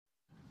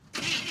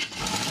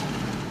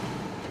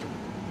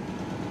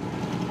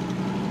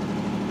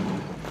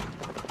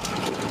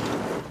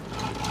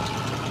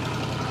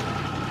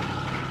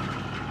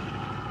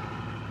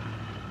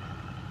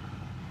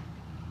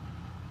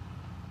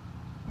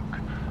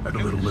Had a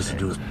little listen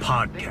to his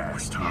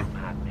podcast, huh?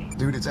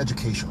 Dude, it's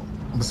educational.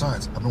 And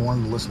besides, I've been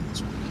wanting to listen to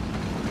this one.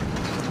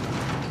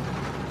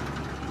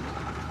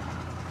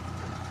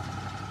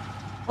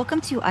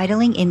 Welcome to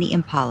Idling in the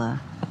Impala,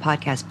 a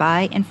podcast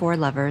by and for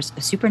lovers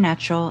of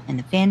supernatural and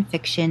the fan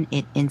fiction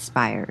it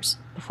inspires.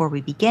 Before we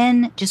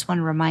begin, just want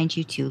to remind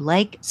you to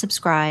like,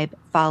 subscribe,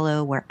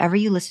 follow wherever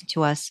you listen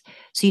to us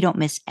so you don't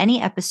miss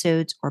any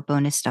episodes or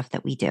bonus stuff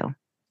that we do.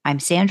 I'm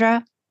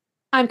Sandra.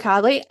 I'm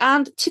Carly,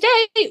 and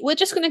today we're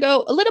just going to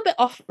go a little bit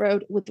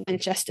off-road with the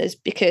Winchesters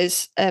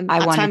because at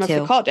time of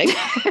recording...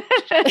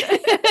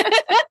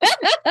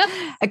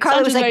 And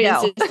Carly was like,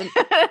 no.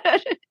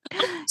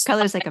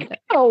 Carly was like, I'm done.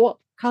 No.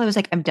 Carly was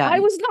like, I'm done.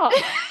 I was not.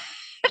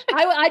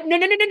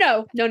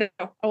 No.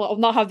 I will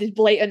not have this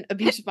blatant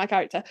abuse of my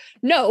character.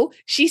 No,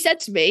 she said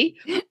to me,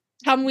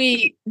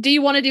 do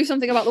you want to do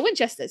something about the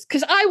Winchesters?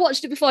 Because I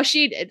watched it before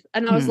she did,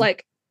 and I was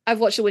like, I've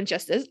watched the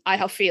Winchesters. I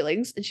have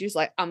feelings. And she was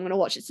like, I'm going to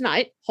watch it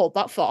tonight. Hold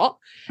that thought.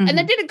 And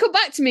then didn't come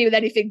back to me with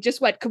anything. Just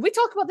went, can we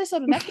talk about this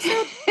on an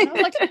episode? And I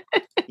was like,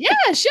 yeah,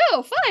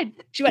 sure, fine.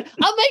 She went,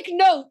 I'll make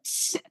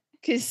notes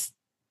because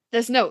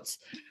there's notes.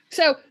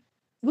 So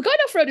we're going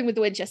off-roading with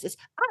the Winchesters.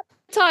 At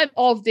the time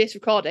of this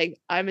recording,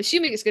 I'm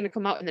assuming it's going to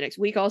come out in the next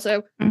week or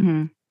so.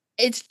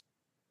 It's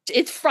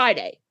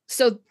Friday.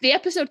 So the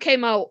episode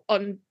came out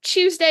on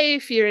Tuesday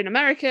if you're in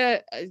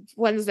America,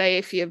 Wednesday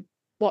if you're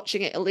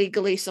watching it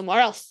illegally somewhere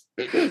else.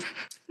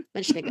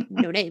 Mentioning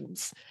no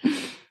names.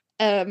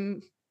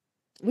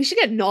 We should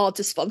get Nord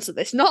to sponsor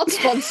this. Nord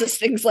sponsors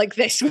things like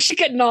this. We should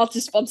get Nord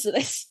to sponsor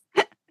this.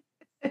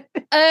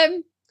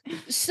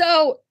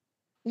 So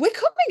we're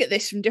coming at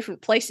this from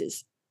different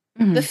places.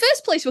 The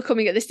first place we're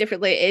coming at this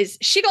differently is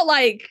she got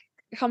like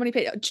how many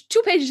pages?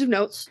 2 pages of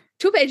notes.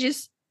 2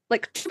 pages,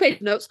 like 2 pages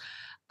of notes,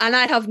 and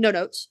I have no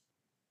notes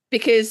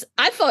because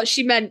I thought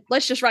she meant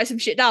let's just write some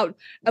shit down.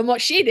 And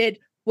what she did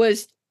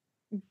was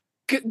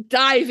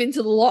dive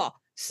into the law.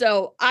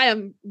 So I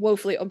am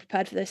woefully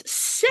unprepared for this.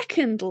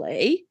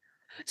 Secondly,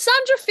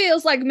 Sandra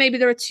feels like maybe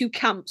there are 2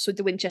 camps with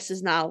the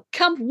Winchesters now.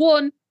 Camp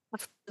 1,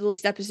 after the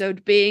last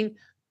episode, being,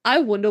 I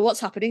wonder what's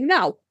happening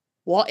now.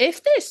 What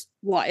if this?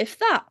 What if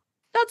that?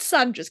 That's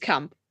Sandra's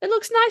camp. It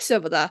looks nice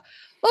over there.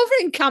 Over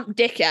in Camp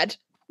Dickhead,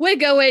 we're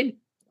going,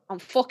 I'm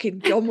fucking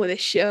done with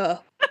this show.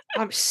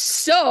 I'm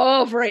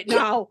so over it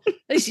now.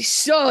 This is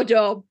so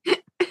dumb.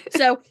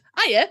 So,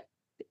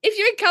 if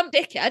you're in Camp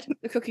Dickhead,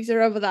 the cookies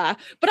are over there.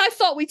 But I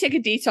thought we'd take a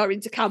detour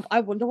into camp.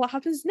 I wonder what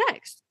happens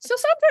next. So,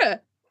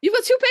 Sandra, you've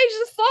got 2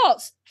 pages of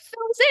thoughts.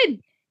 Fill us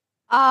in.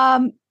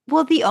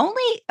 Well,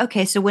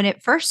 so when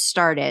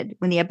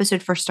the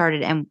episode first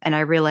started, and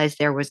I realized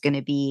there was going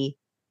to be,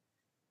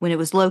 when it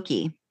was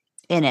Loki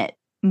in it,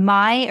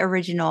 my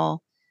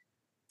original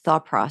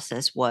thought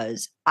process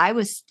was, I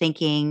was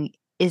thinking,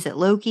 is it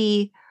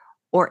Loki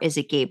or is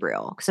it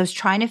Gabriel? Because I was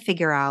trying to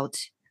figure out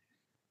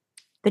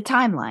the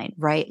timeline,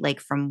 right? Like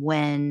from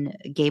when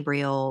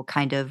Gabriel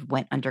kind of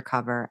went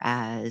undercover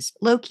as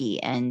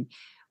Loki, and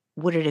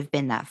would it have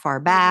been that far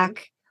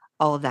back?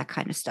 All of that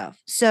kind of stuff.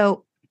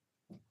 So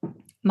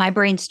my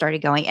brain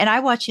started going, and I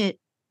watch it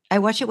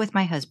with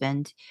my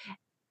husband.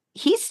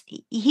 He's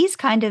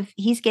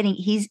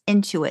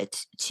into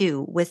it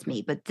too with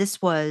me. But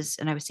this was,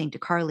 and I was saying to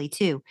Carly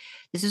too,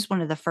 this is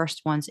one of the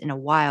first ones in a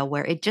while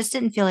where it just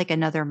didn't feel like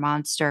another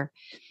monster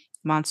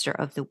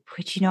of the,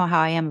 which you know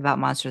how I am about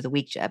Monster of the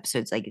Week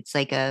episodes. Like it's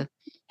like a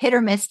hit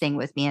or miss thing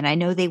with me. And I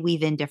know they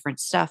weave in different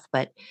stuff,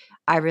 but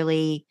I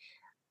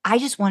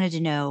just wanted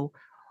to know,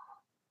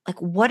 like,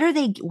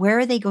 where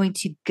are they going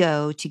to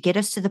go to get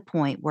us to the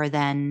point where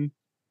then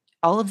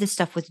all of this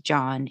stuff with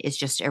John is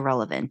just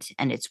irrelevant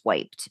and it's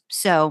wiped.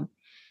 So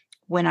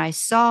when I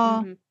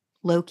saw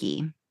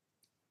Loki,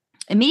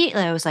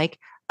 immediately I was like,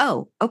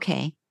 oh,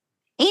 okay.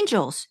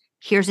 Angels.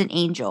 Here's an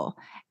angel.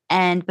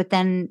 But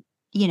then,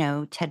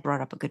 Ted brought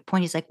up a good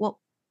point. He's like,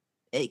 well,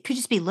 it could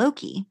just be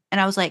Loki.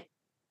 And I was like,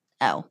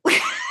 oh.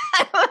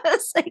 I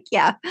was like,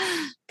 yeah,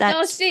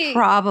 that's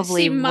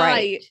probably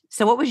right.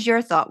 So what was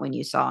your thought when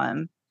you saw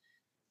him?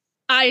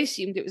 I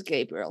assumed it was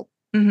Gabriel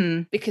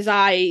because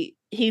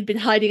he'd been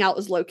hiding out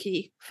as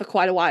Loki for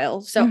quite a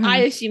while. So I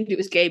assumed it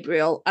was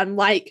Gabriel. And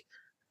like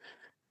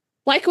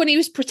when he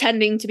was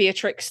pretending to be a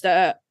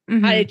trickster,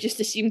 I just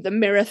assumed the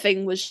mirror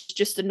thing was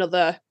just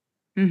another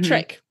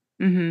trick.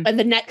 And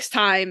the next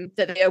time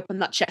that they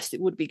opened that chest, it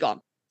would be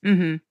gone.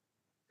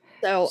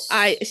 So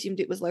I assumed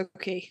it was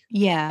Loki.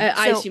 Yeah.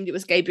 I assumed it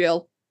was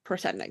Gabriel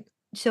pretending.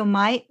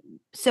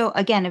 So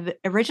again,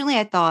 originally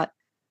I thought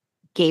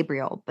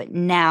Gabriel, but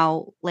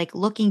now like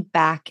looking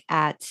back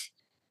at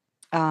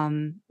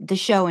the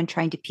show and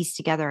trying to piece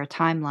together a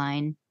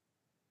timeline,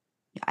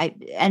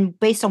 and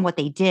based on what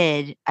they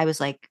did, I was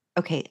like,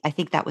 okay, I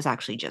think that was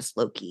actually just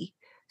Loki.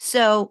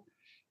 So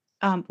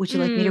would you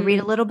like me to read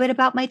a little bit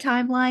about my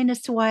timeline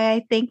as to why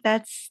I think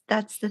that's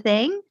the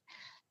thing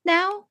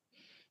now?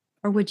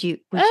 Or would you?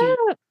 I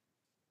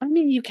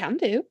mean, you can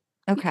do.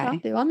 Okay. You can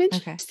do. I'm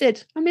interested.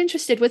 Okay. I'm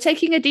interested. We're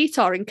taking a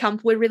detour in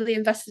camp. We're really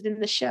invested in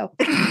the show.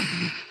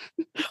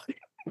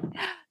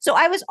 So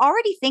I was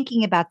already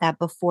thinking about that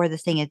before the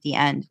thing at the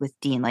end with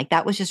Dean. Like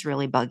that was just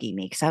really bugging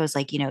me because I was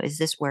like, is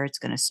this where it's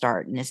going to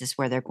start? And is this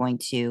where they're going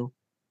to,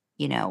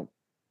 you know,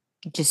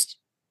 just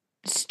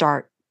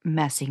start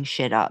messing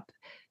shit up?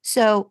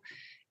 So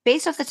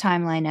based off the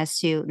timeline as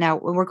to now,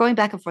 when we're going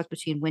back and forth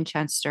between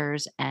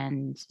Winchesters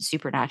and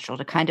Supernatural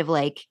to kind of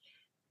like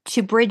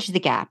to bridge the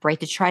gap, right?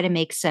 To try to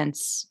make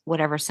sense,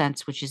 whatever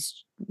sense, which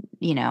is,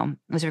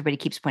 as everybody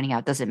keeps pointing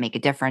out, doesn't make a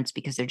difference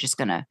because they're just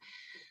going to,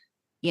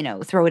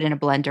 throw it in a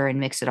blender and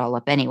mix it all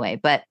up anyway.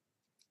 But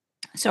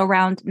so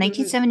around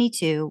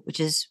 1972, which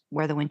is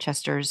where the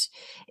Winchesters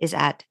is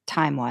at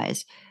time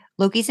wise,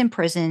 Loki's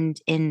imprisoned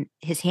in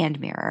his hand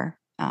mirror.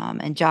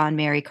 And John,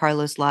 Mary,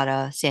 Carlos,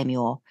 Lotta,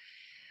 Samuel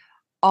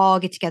all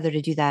get together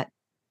to do that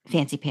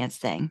fancy pants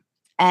thing.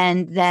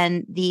 And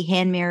then the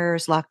hand mirror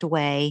is locked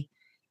away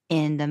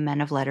in the Men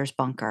of Letters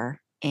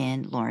bunker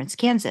in Lawrence,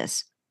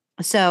 Kansas.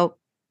 So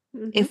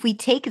if we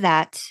take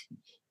that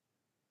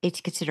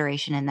into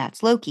consideration, and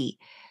that's Loki.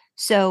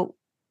 So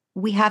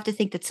we have to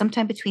think that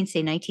sometime between, say,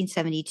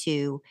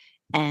 1972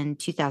 and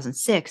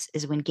 2006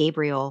 is when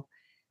Gabriel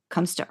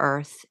comes to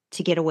Earth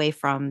to get away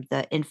from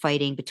the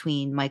infighting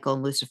between Michael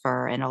and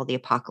Lucifer and all the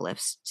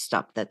apocalypse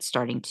stuff that's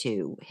starting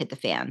to hit the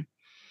fan.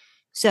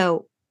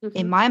 So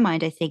in my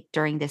mind, I think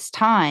during this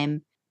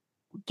time,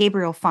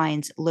 Gabriel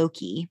finds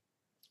Loki,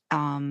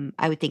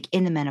 I would think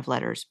in the Men of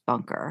Letters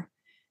bunker,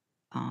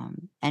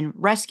 and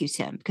rescues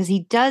him because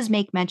he does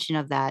make mention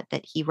of that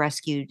he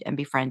rescued and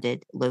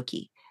befriended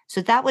Loki.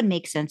 So that would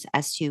make sense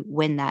as to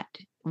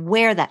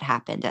where that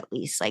happened, at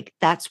least. Like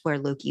that's where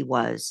Loki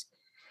was.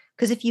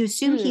 Because if you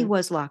assume he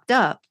was locked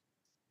up,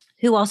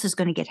 who else is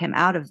going to get him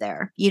out of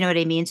there? You know what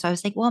I mean? So I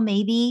was like, well,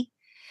 maybe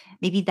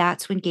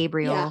that's when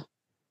Gabriel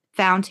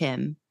found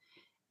him.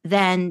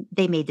 Then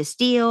they made this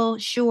deal.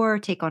 Sure,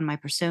 take on my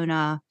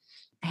persona,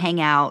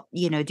 hang out,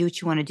 do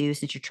what you want to do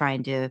since you're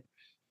trying to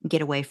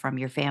get away from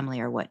your family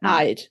or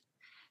whatnot.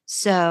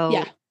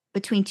 So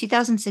between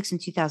 2006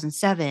 and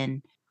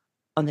 2007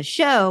 on the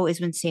show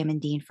is when Sam and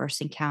Dean first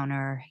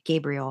encounter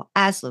Gabriel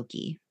as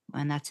Loki.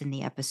 And that's in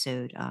the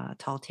episode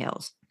Tall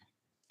Tales.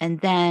 And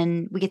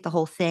then we get the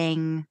whole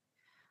thing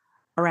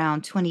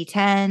around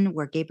 2010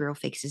 where Gabriel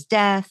fakes his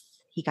death.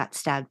 He got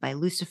stabbed by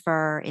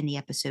Lucifer in the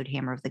episode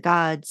Hammer of the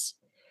Gods.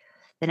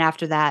 Then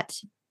after that,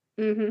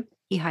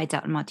 he hides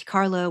out in Monte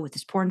Carlo with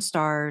his porn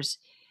stars.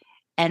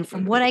 And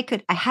from what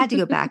I had to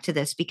go back to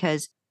this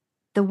because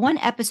the one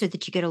episode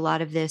that you get a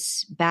lot of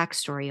this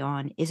backstory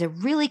on is a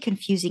really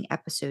confusing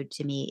episode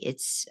to me.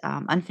 It's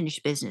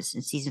Unfinished Business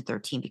in season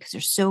 13 because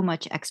there's so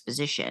much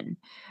exposition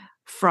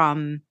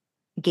from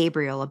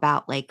Gabriel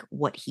about like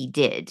what he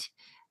did.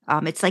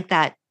 It's like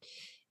that.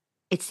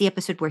 It's the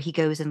episode where he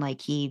goes and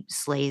like he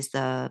slays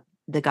the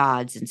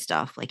gods and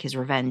stuff, like his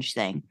revenge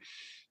thing.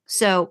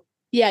 So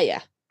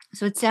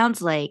So it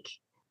sounds like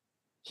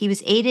he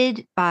was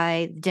aided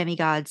by the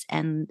demigods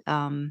and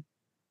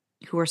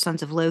who are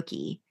sons of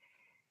Loki.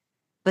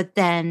 But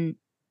then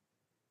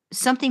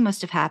something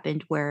must have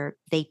happened where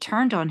they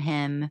turned on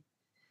him,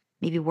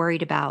 maybe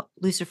worried about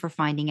Lucifer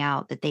finding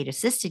out that they'd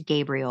assisted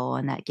Gabriel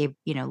and that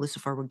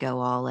Lucifer would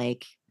go all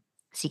like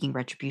seeking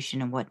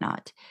retribution and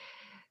whatnot.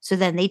 So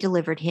then they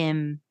delivered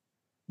him,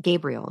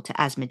 Gabriel,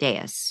 to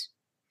Asmodeus,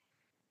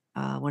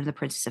 one of the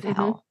princes of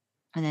hell.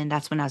 And then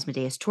that's when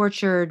Asmodeus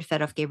tortured,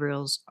 fed off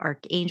Gabriel's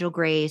archangel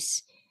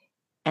grace.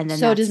 And then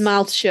so does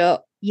mouth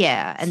shut.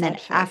 Yeah. And then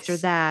after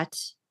that,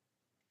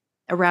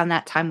 around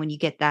that time when you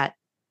get that,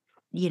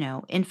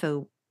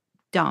 info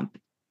dump,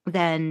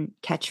 then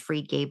Ketch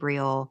freed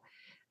Gabriel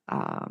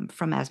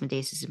from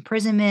Asmodeus'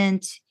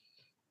 imprisonment.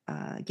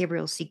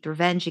 Gabriel seeked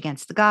revenge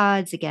against the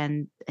gods,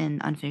 again,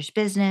 in Unfinished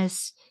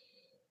Business.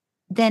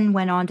 Then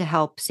went on to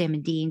help Sam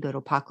and Dean go to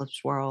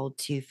Apocalypse World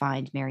to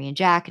find Mary and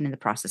Jack, and in the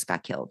process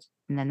got killed.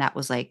 And then that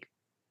was like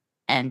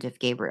end of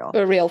Gabriel.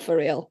 For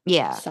real.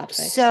 Yeah.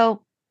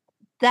 So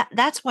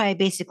that's why I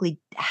basically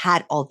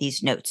had all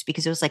these notes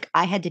because it was like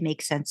I had to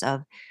make sense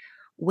of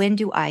when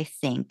do I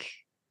think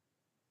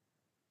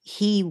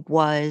he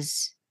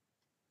was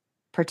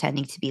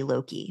pretending to be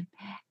Loki.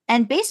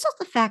 And based off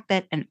the fact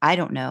that, and I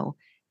don't know,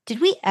 did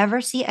we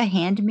ever see a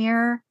hand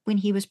mirror when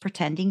he was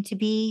pretending to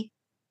be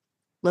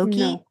Loki?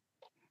 No.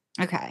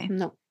 Okay.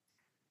 No.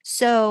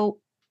 So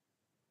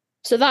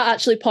that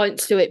actually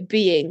points to it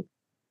being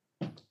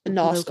a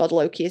Norse god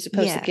Loki as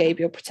opposed to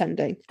Gabriel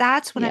pretending.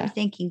 That's what I'm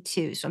thinking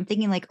too. So I'm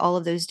thinking like all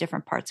of those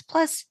different parts.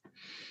 Plus,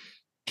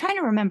 trying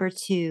to remember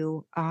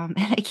too, and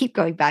I keep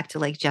going back to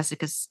like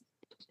Jessica's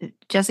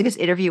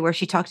interview where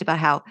she talked about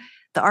how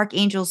the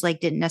archangels like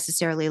didn't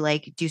necessarily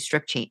like do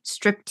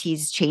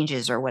striptease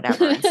changes or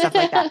whatever and stuff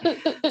like that.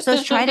 So I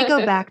was trying to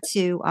go back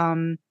to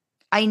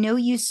I know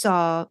you'd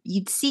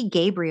see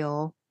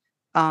Gabriel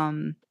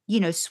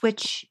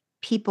switch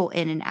people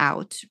in and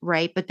out,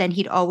 right? But then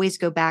he'd always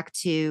go back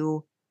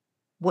to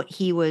what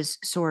he was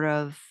sort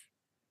of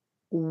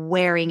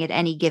wearing at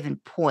any given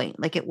point.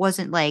 Like it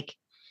wasn't like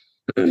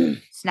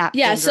snap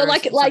fingers so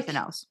like something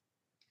else.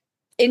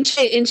 In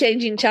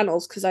changing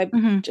channels, because I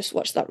just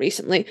watched that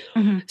recently.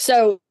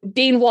 So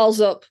Dean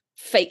walls up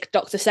fake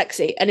Dr.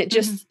 Sexy, and it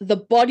just the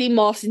body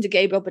morphs into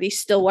Gabriel, but he's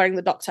still wearing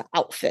the Doctor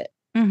outfit.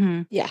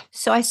 Yeah.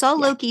 So I saw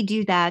Loki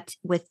do that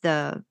with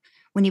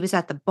when he was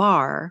at the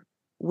bar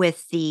when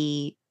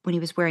he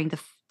was wearing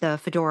the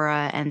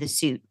fedora and the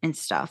suit and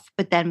stuff.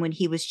 But then when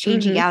he was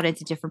changing out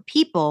into different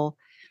people,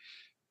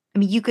 I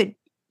mean, you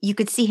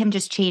could see him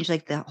just change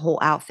like the whole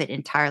outfit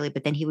entirely,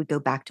 but then he would go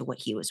back to what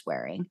he was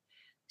wearing.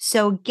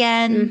 So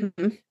again,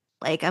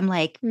 like I'm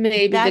like,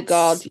 maybe the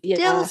god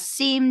still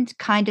seemed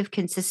kind of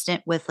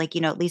consistent with like,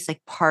 at least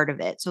like part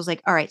of it. So I was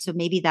like, all right, so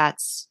maybe that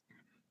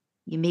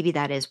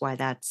is why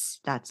that's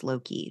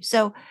Loki.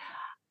 So,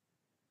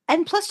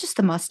 and plus just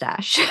the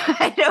mustache.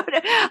 I don't know.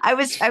 I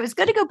was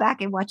going to go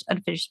back and watch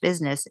Unfinished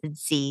Business and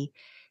see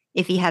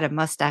if he had a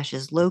mustache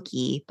as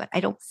Loki, but I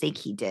don't think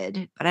he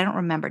did. But I don't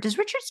remember. Does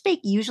Richard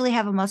Spake usually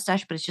have a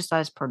mustache, but it's just not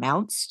as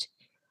pronounced?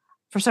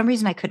 For some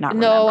reason, I could not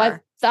remember. No,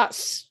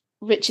 that's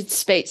Richard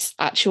Spake's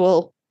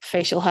actual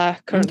facial hair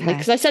currently.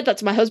 Because I said that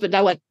to my husband.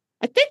 I went,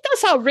 I think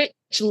that's how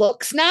Rich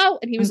looks now.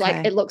 And he was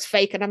like, it looks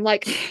fake. And I'm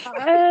like,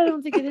 I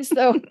don't think it is,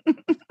 though.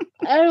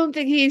 I don't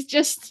think he's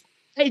just,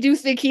 I do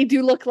think he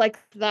do look like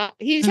that.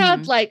 He's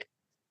had like,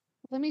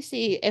 let me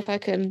see if I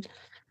can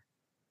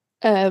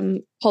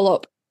pull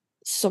up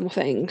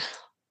something.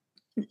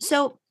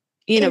 So,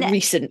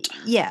 recent.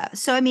 Yeah.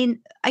 So, I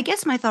mean, I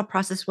guess my thought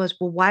process was,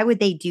 well, why would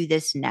they do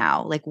this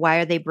now? Like, why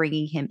are they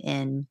bringing him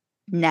in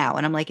now?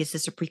 And I'm like, is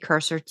this a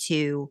precursor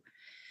to,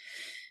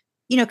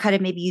 kind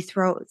of maybe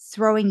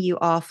throwing you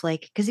off,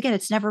 like, because again,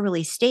 it's never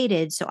really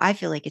stated. So I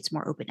feel like it's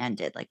more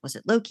open-ended. Like, was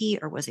it Loki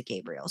or was it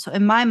Gabriel? So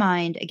in my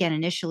mind, again,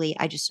 initially,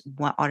 I just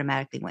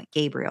automatically went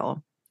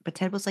Gabriel. But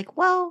Ted was like,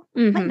 well,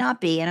 might not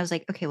be. And I was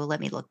like, okay, well,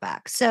 let me look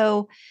back.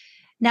 So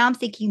now I'm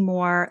thinking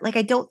more, like,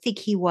 I don't think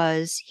he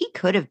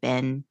could have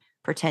been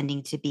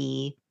pretending to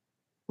be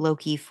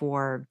Loki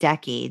for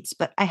decades.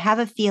 But I have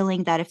a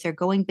feeling that if they're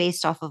going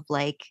based off of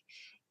like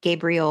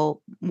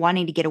Gabriel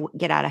wanting to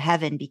get out of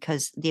heaven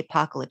because the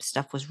apocalypse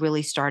stuff was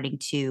really starting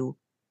to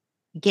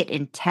get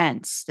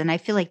intense, then I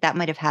feel like that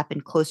might have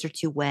happened closer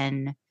to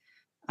when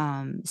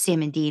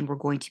Sam and Dean were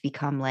going to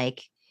become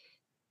like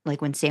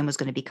when Sam was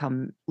going to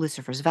become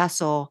Lucifer's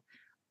vessel,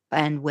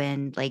 and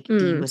when like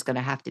Dean was going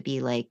to have to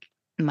be like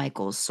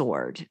Michael's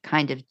sword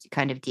kind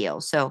of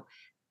deal. So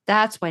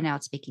that's why now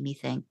it's making me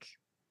think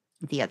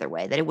the other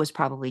way, that it was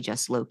probably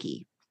just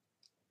Loki.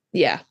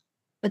 Yeah.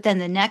 But then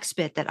the next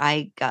bit that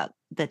I got,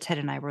 that Ted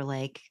and I were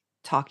like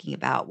talking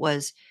about,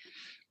 was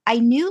I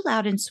knew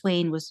Loud and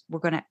Swain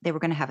they were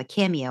gonna have a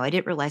cameo. I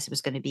didn't realize it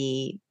was going to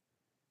be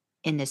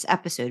in this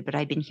episode, but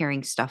I'd been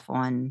hearing stuff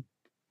on,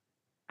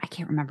 I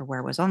can't remember where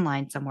it was,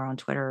 online somewhere on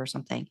Twitter or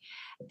something.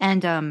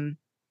 And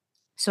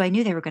so I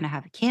knew they were going to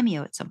have a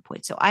cameo at some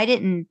point. So I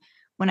didn't,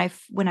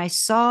 when I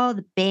saw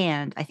the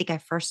band, I think I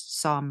first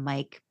saw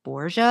Mike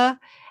Borgia.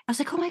 I was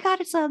like, oh my God,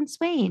 it's Loud and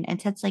Swain. And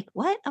Ted's like,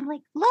 what? I'm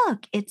like,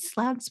 look, it's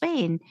Loud and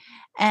Swain.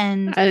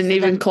 And I didn't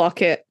even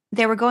clock it.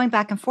 They were going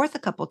back and forth a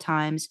couple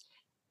times.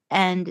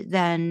 And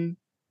then,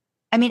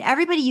 I mean,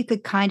 everybody you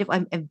could kind of,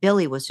 and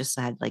Billy was just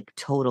had like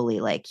totally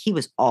like, he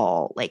was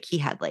all like, he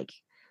had like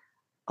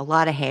a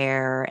lot of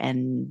hair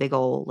and big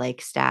old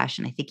like stash.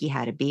 And I think he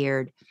had a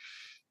beard.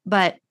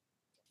 But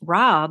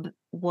Rob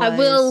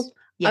was,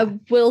 I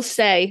will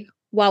say,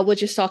 while we're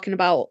just talking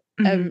about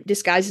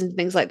disguises and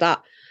things like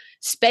that,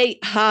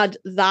 Spate had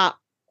that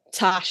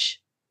tash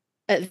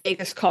at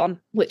Vegas Con,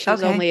 which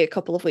was only a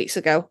couple of weeks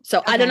ago.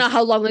 So I don't know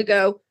how long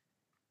ago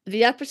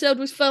the episode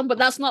was filmed, but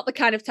that's not the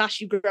kind of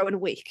tash you grow in a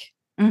week.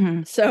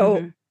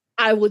 So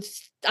I would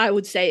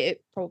say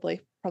it probably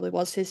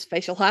was his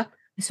facial hair.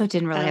 So it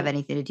didn't really have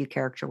anything to do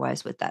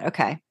character-wise with that.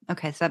 Okay,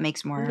 so that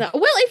makes more. No.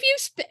 Well,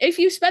 if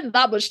you spend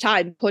that much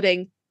time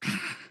putting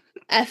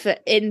effort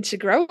into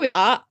growing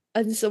that,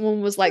 and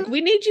someone was like, "We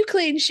need you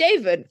clean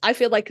shaven," I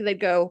feel like they'd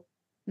go,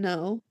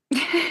 "No,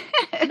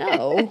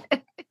 no."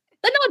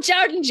 They're not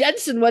Jared and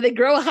Jensen where they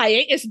grow a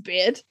hiatus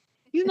beard.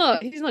 He's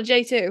not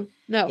J2.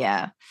 No.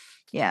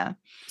 Yeah.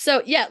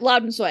 So yeah,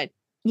 Loud and Swain.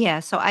 Yeah.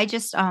 So I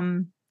just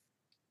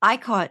I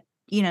caught,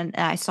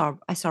 I saw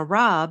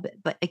Rob,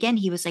 but again,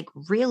 he was like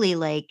really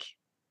like,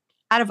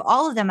 out of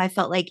all of them, I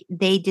felt like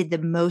they did the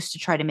most to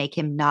try to make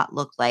him not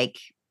look like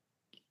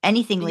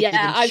anything like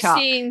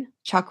even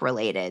Chuck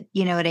related.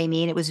 You know what I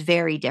mean? It was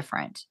very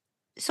different.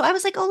 So I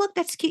was like, oh look,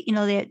 that's cute.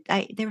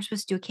 They were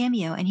supposed to do a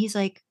cameo, and he's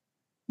like,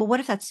 well, what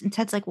if that's? And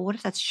Ted's like, well, what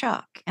if that's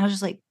Chuck? And I was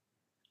just like,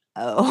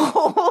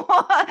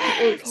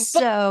 oh,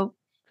 so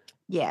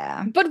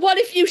yeah. But what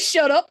if you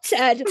shut up,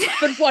 Ted?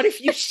 But what if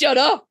you shut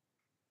up?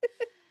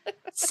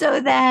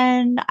 So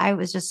then I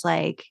was just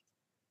like,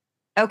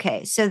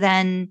 okay. So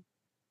then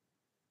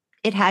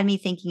it had me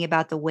thinking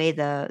about the way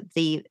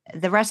the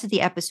rest of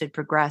the episode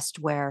progressed,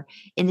 where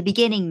in the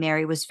beginning,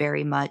 Mary was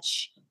very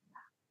much,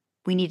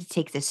 we need to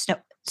take this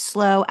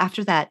slow.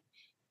 After that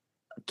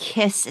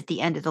kiss at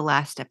the end of the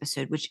last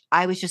episode, which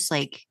I was just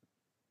like,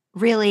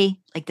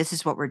 really? Like, this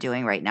is what we're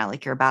doing right now.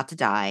 Like, you're about to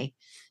die.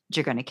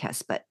 You're going to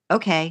kiss, but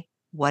okay,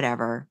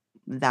 whatever.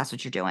 That's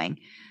what you're doing.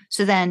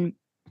 So then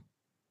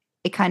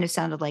it kind of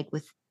sounded like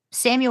with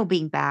Samuel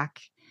being back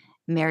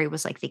Mary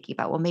was like thinking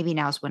about, well, maybe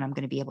now's when I'm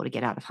going to be able to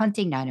get out of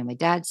hunting. Now I know my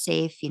dad's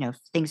safe.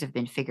 Things have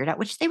been figured out,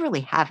 which they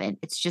really haven't.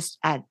 It's just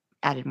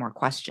added more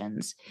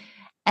questions.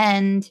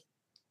 And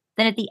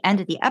then at the end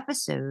of the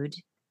episode,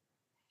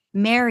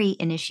 Mary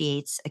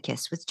initiates a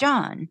kiss with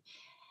John.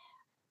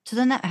 So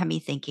then that had me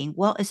thinking,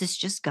 well, is this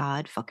just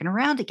God fucking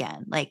around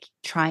again? Like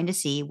trying to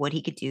see what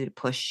he could do to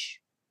push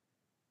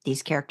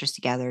these characters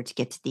together to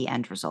get to the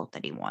end result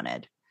that he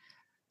wanted.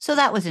 So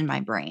that was in my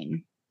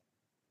brain.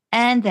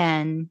 And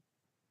then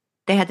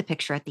they had the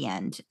picture at the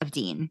end of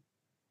Dean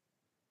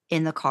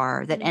in the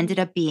car that ended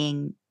up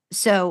being,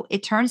 so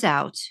it turns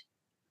out,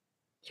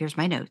 here's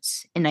my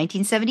notes. In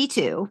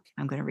 1972,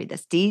 I'm going to read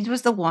this. Dean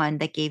was the one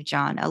that gave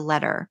John a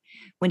letter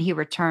when he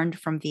returned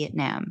from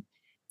Vietnam.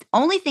 The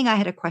only thing I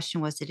had a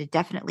question was, did it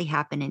definitely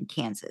happen in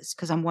Kansas?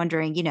 Because I'm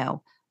wondering,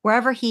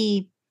 wherever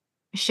he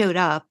showed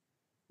up,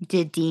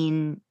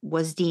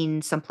 was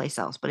Dean someplace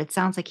else? But it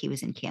sounds like he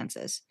was in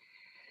Kansas.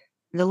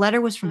 The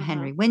letter was from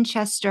Henry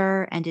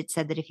Winchester, and it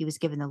said that if he was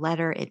given the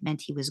letter, it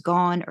meant he was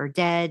gone or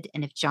dead.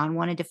 And if John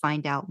wanted to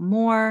find out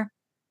more,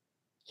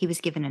 he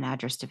was given an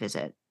address to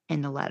visit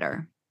in the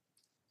letter.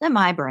 Then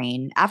my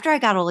brain, after I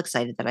got all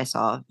excited that I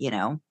saw,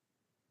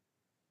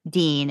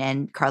 Dean,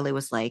 and Carly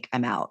was like,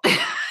 I'm out.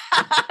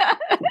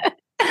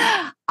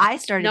 I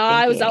started thinking.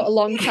 I was out a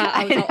long time.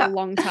 I was out a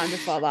long time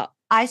before that.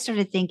 I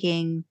started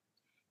thinking,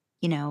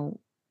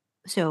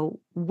 so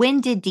when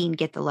did Dean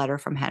get the letter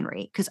from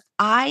Henry? Because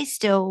I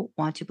still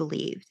want to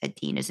believe that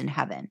Dean is in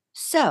heaven.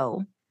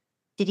 So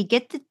did he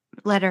get the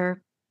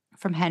letter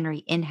from Henry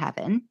in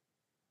heaven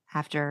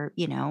after,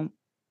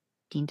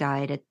 Dean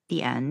died at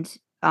the end?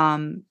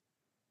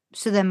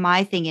 So then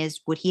my thing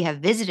is, would he have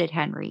visited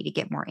Henry to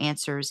get more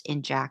answers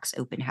in Jack's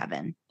open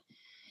heaven?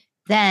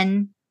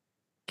 Then,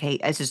 okay,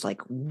 this is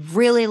like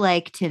really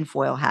like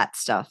tinfoil hat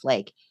stuff.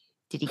 Like,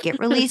 did he get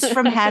released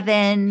from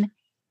heaven?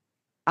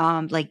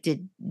 Like,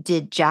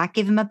 did Jack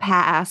give him a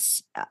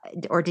pass,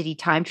 or did he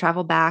time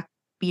travel back,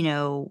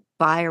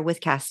 by or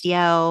with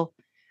Castiel?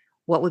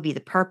 What would be the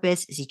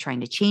purpose? Is he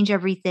trying to change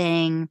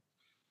everything?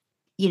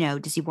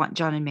 Does he want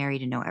John and Mary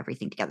to know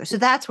everything together? So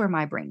that's where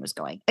my brain was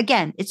going.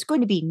 Again, it's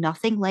going to be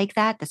nothing like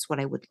that. That's what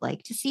I would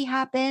like to see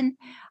happen.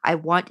 I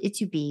want it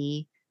to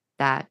be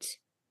that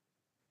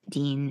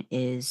Dean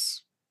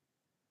is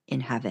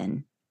in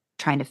heaven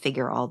trying to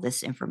figure all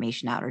this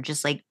information out, or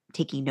just like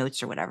taking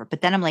notes or whatever.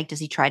 But then I'm like, does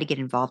he try to get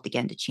involved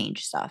again to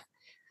change stuff?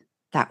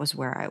 That was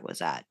where I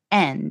was at.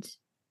 And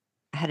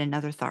I had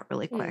another thought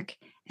really quick.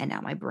 And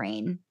now my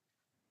brain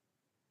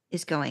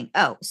is going,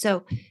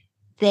 so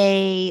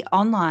they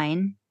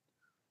online,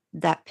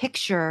 that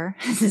picture,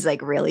 this is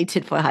like really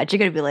tinfoil hat. You're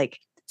going to be like,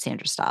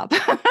 Sandra, stop.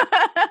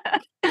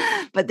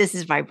 But this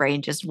is my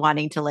brain just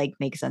wanting to like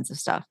make sense of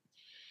stuff.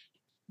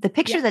 The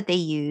picture that they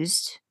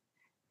used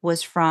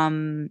was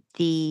from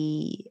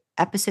the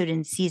episode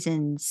in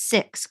season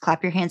 6,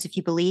 Clap Your Hands If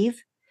You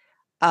Believe,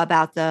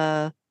 about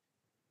the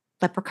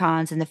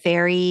leprechauns and the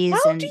fairies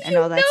and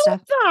all that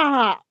stuff.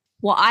 That?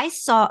 Well, I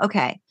saw,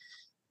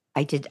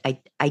 I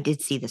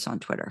did see this on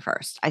Twitter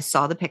first. I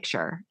saw the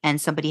picture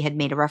and somebody had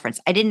made a reference.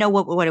 I didn't know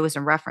what it was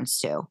in reference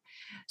to.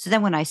 So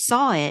then when I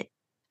saw it,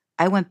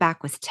 I went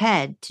back with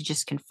Ted to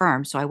just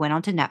confirm. So I went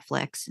onto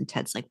Netflix and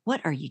Ted's like, what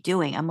are you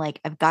doing? I'm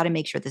like, I've got to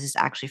make sure this is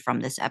actually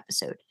from this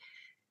episode.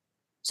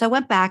 So I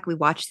went back, we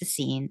watched the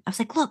scene. I was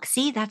like, look,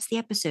 see, that's the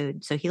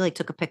episode. So he like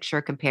took a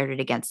picture, compared it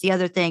against the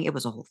other thing. It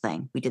was a whole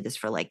thing. We did this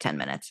for like 10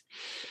 minutes.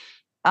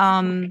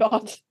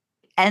 God.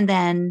 And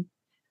then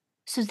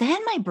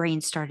my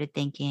brain started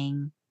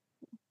thinking,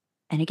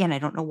 and again, I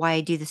don't know why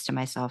I do this to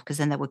myself, because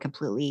then that would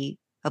completely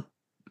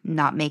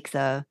not make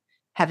the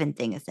heaven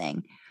thing a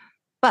thing.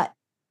 But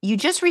you've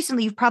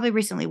probably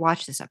recently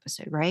watched this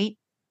episode, right?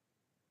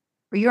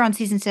 Or you're on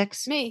season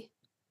 6? Me?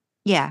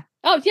 Yeah.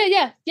 Oh,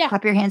 yeah.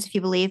 Clap Your Hands If You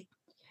Believe.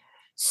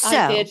 So,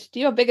 I did. Do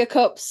you have bigger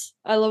cups?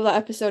 I love that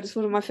episode. It's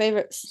one of my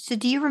favorites. So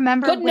do you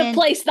remember Couldn't have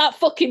placed that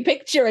fucking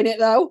picture in it,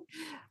 though.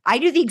 I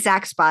do the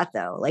exact spot,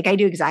 though. Like, I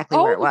do exactly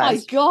where it was. Oh,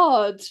 my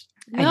God.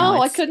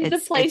 No, I couldn't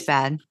have placed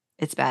it.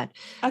 It's bad.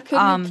 I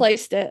couldn't have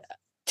placed it.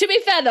 To be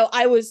fair, though,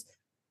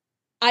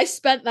 I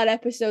spent that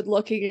episode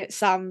looking at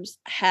Sam's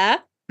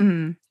hair.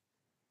 Mm.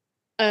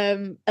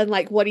 And,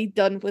 like, what he'd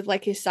done with,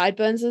 like, his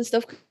sideburns and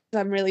stuff, because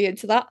I'm really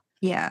into that.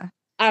 Yeah.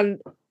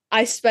 And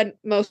I spent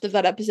most of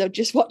that episode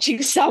just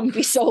watching Sam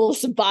be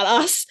soulless and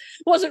badass.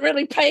 Wasn't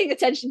really paying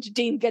attention to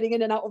Dean getting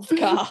in and out of the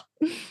car.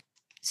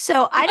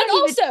 So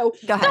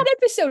that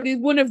episode is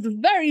one of the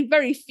very,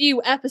 very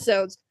few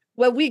episodes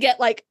where we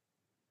get like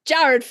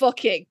Jared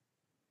fucking.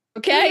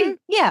 Okay? Mm-hmm.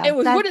 Yeah. It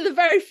was one of the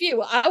very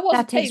few. I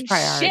wasn't paying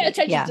shit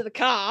attention to the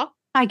car.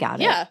 I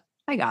got it. Yeah.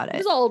 I got it. It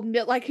was all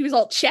like he was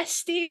all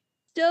chesty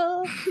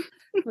stuff.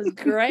 It was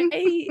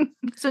great.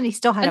 So he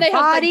still had a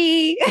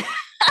body.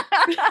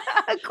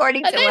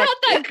 According to they had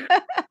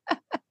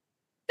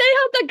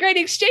that great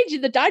exchange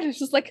in the diner. It's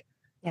just like,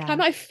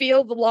 can I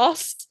feel the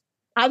loss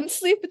and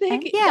sleep with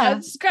the Yeah.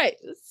 It's great.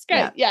 It's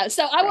great. Yeah.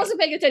 So I wasn't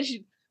paying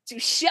attention to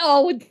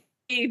show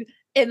Dean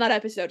in that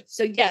episode.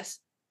 So yes,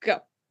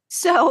 go.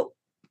 So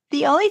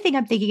The only thing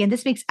I'm thinking, and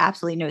this makes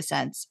absolutely no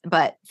sense,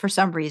 but for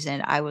some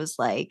reason I was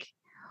like,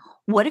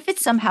 what if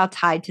it's somehow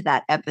tied to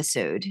that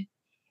episode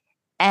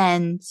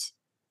and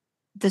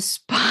the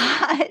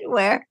spot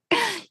where,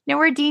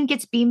 where Dean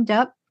gets beamed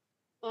up?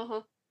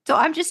 Uh-huh. So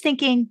I'm just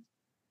thinking,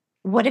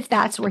 what if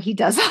that's where he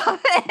does all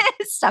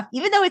this stuff,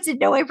 even though it's in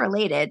no way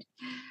related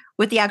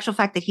with the actual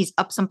fact that he's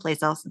up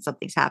someplace else and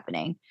something's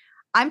happening?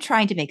 I'm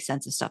trying to make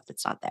sense of stuff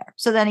that's not there.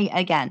 So then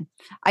again,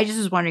 I just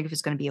was wondering if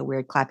it's going to be a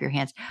weird clap your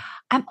hands.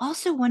 I'm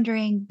also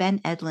wondering, Ben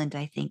Edlund,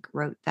 I think,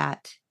 wrote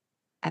that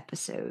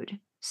episode.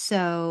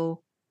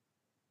 So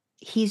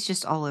he's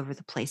just all over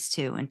the place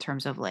too in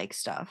terms of like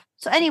stuff.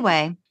 So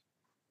anyway,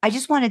 I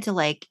just wanted to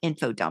like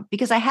info dump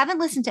because I haven't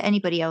listened to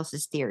anybody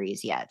else's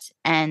theories yet.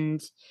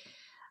 And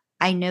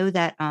I know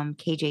that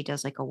KJ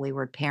does like a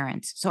Wayward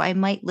Parents. So I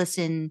might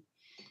listen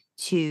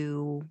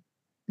to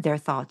their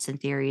thoughts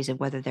and theories of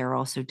whether they're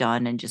also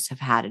done and just have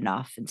had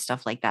enough and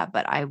stuff like that.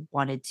 But I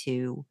wanted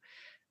to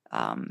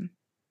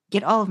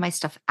get all of my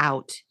stuff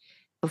out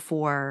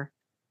before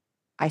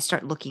I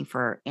start looking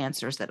for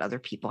answers that other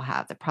people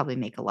have that probably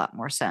make a lot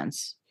more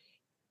sense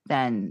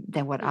than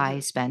what I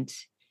spent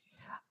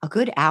a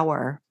good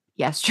hour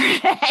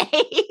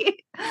yesterday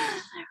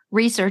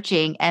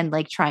researching and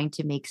like trying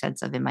to make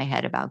sense of in my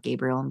head about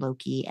Gabriel and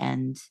Loki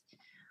and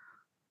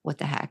what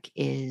the heck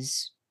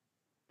is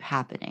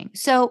happening.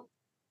 So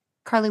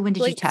Carly, when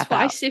did you tap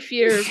twice out? If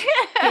you're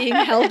being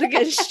held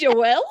against your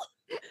will.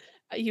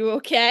 Are you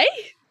okay?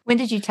 When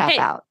did you tap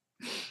out?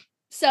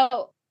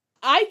 So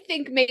I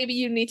think maybe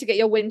you need to get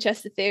your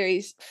Winchester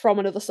theories from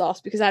another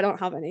source because I don't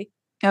have any.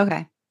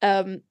 Okay.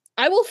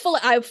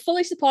 I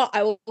fully support,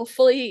 I will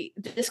fully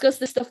discuss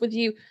this stuff with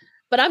you,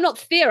 but I'm not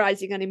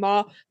theorizing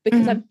anymore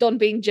because I'm done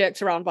being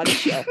jerked around by the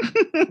show.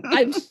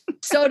 I'm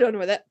so done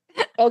with it.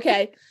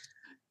 Okay.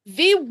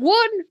 The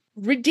one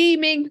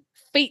redeeming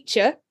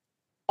feature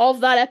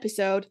of that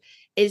episode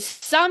is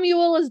Tom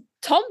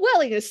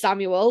Welling as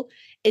Samuel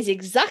is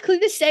exactly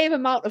the same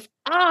amount of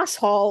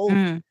asshole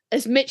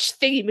as Mitch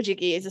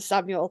Thingamajiggy is as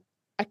Samuel.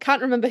 I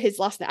can't remember his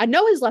last name. I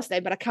know his last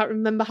name, but I can't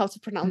remember how to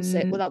pronounce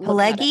it without looking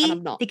at it, and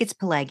I'm not. I think it's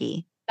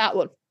Pelegi. That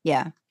one.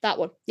 Yeah. That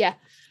one. Yeah.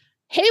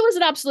 He was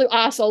an absolute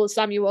asshole as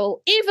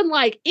Samuel. Even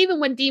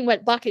when Dean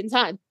went back in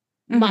time,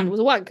 man was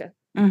a wanker.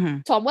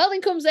 Tom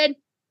Welling comes in,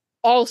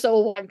 also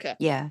a wanker.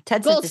 Yeah.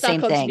 Ted Gold said the star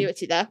same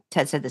continuity thing. there.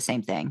 Ted said the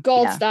same thing.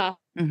 Gold star.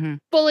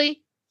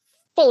 Fully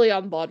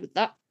on board with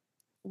that.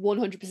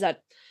 100%.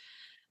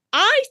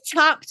 I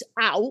tapped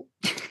out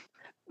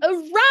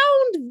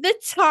around the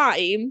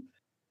time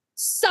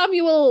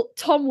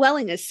Tom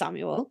Welling as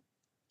Samuel,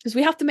 because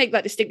we have to make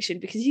that distinction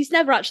because he's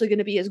never actually going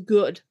to be as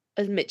good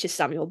as Mitch as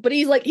Samuel, but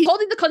he's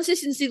holding the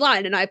consistency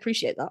line, and I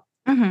appreciate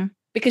that.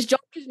 Because John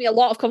gives me a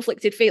lot of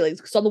conflicted feelings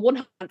because on the one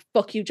hand,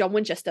 fuck you, John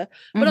Winchester,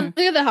 but on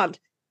the other hand,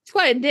 it's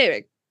quite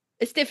endearing.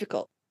 It's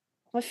difficult.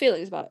 My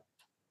feelings about it.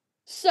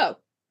 So,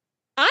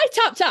 I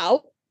tapped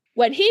out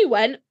when he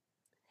went,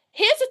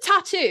 here's a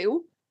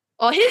tattoo,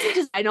 or here's a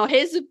design, or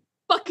here's a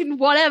fucking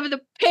whatever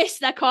the piss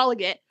they're calling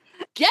it.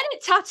 Get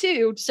it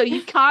tattooed so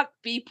you can't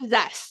be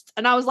possessed.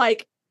 And I was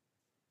like,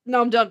 no,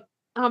 I'm done.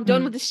 I'm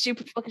done with this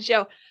stupid fucking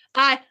show.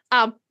 I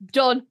am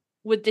done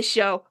with this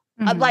show.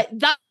 I'm like,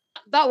 that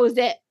was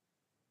it.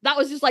 That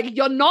was just like,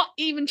 you're not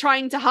even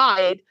trying to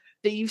hide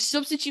that you've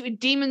substituted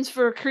demons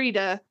for a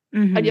creature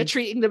and you're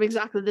treating them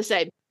exactly the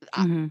same.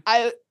 I'm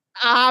out.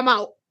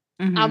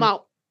 I'm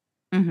out.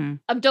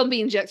 I'm done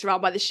being jerked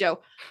around by this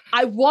show.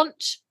 I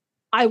want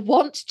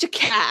to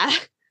care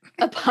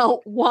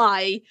about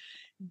why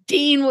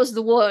Dean was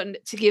the one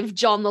to give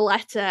John the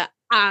letter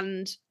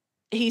and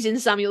he's in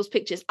Samuel's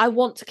pictures. I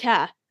want to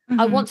care.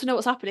 I want to know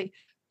what's happening.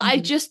 I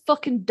just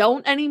fucking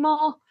don't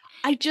anymore.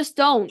 I just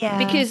don't. Yeah.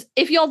 Because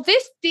if you're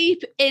this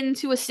deep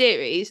into a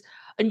series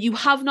and you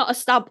have not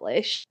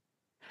established,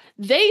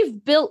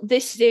 they've built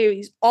this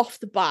series off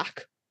the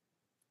back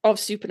of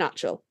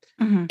Supernatural.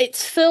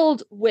 It's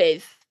filled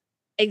with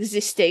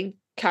existing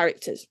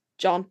characters.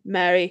 John,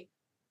 Mary,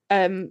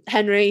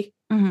 Henry,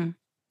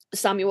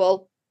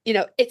 Samuel.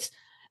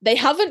 They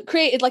haven't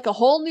created like a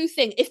whole new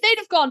thing. If they'd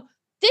have gone,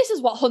 this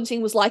is what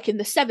hunting was like in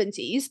the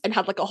 70s and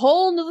had like a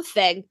whole nother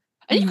thing,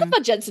 and you could have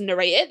had Jensen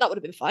narrate it, that would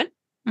have been fine.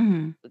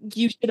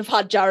 You should have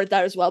had Jared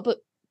there as well, but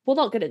we'll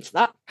not get into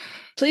that.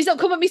 Please don't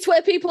come at me,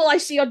 Twitter people. I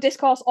see your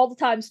discourse all the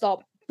time.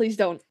 Stop. Please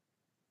don't.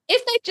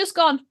 If they'd just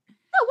gone,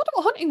 I wonder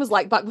what hunting was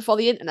like back before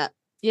the internet,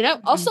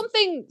 or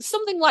something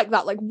like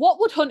that. Like, what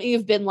would hunting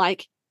have been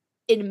like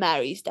in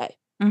Mary's day?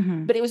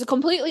 But it was a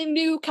completely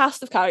new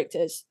cast of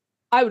characters.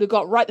 I would have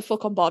got right the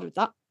fuck on board with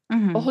that.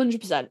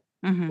 100%.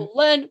 People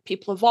learn,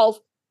 people evolve,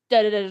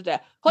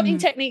 hunting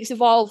techniques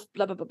evolve,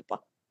 blah, blah, blah, blah.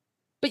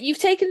 But you've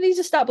taken these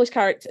established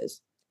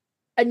characters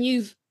and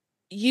you've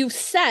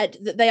said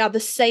that they are the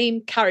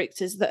same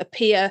characters that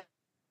appear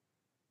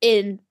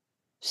in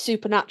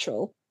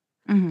Supernatural,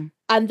 and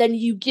then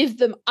you give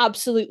them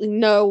absolutely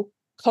no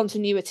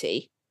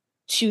continuity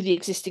to the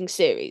existing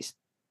series.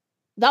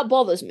 That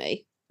bothers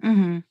me.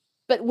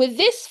 But with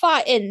this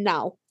far in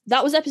now,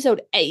 that was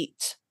episode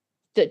 8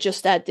 that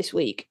just aired this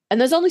week, and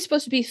there's only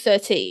supposed to be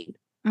 13.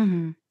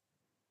 Mm-hmm.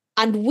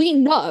 And we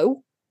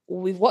know,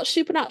 we've watched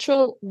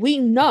Supernatural, we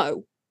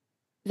know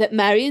that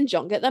Mary and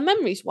John get their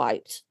memories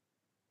wiped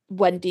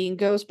when Dean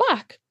goes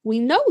back. We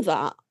know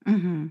that.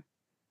 Mm-hmm.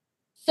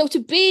 So to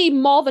be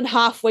more than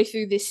halfway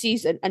through this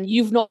season and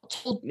you've not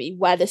told me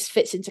where this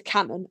fits into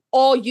canon,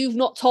 or you've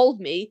not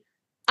told me,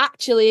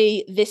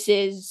 actually, this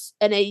is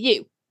an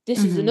AU.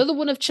 This is another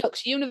one of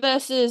Chuck's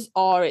universes,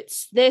 or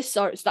it's this,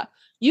 or it's that.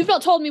 You've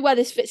not told me where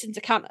this fits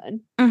into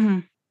canon. Mm-hmm.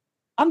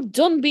 I'm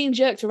done being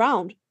jerked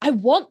around. I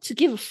want to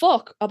give a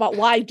fuck about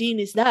why Dean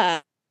is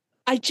there.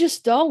 I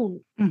just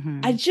don't.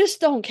 Mm-hmm. I just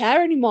don't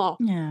care anymore.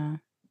 Yeah.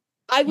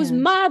 I was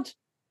mad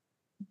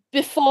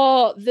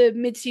before the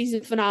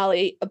mid-season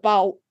finale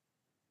about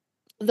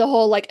the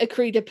whole like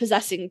Akrita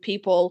possessing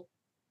people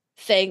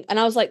thing, and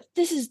I was like,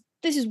 this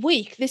is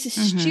weak. This is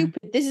stupid.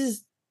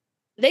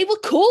 They were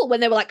cool when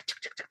they were like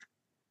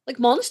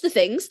monster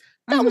things.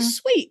 That was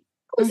sweet.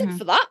 I was in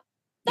for that.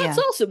 That's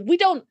awesome.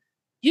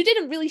 You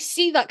didn't really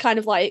see that kind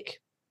of like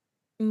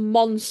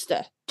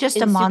monster.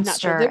 Just a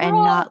monster and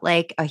not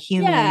like a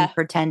human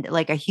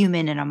like a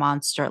human and a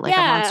monster, like a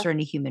monster in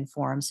a human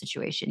form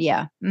situation.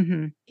 Yeah.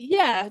 Mm-hmm.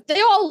 Yeah.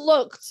 They all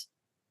looked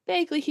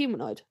vaguely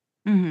humanoid.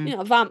 Mm-hmm. You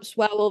know, vamps,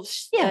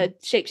 werewolves,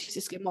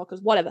 shapeshifters,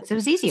 skinwalkers, whatever. So it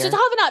was easier. So to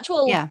have an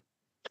actual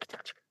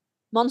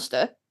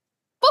monster,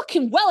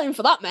 fucking well in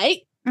for that,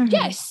 mate. Mm-hmm.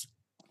 Yes.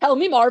 Tell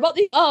me more about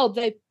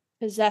they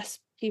possess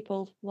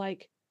people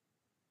like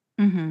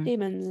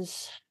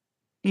demons.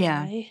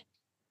 Yeah. Okay?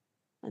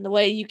 And the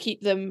way you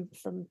keep them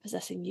from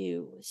possessing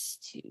you is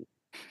to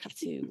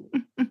tattoo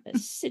a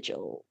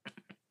sigil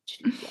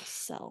to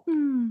yourself.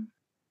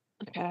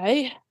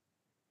 Okay.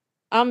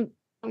 I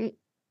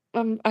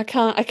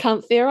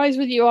can't theorize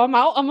with you. I'm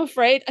out, I'm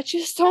afraid. I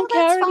just don't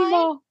care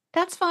anymore.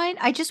 That's fine.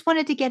 I just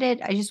wanted to get it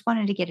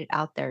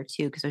out there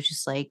too, because I was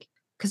just like,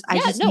 I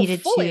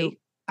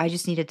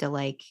just needed to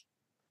like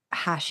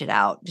hash it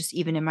out, just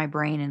even in my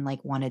brain, and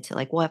like wanted to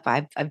like, well, if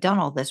I've done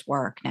all this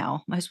work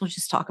now, might as well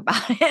just talk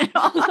about it.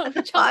 I'm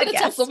gonna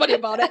tell somebody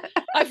about it.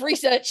 I've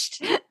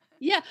researched.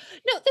 Yeah.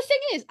 No, the thing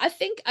is, I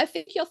think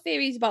your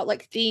theories about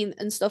like Dean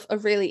and stuff are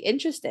really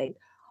interesting.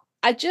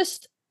 I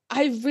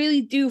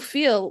really do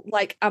feel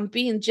like I'm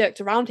being jerked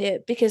around here,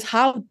 because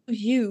how do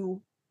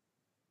you,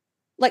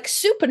 like,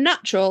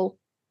 Supernatural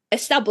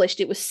established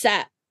it was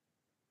set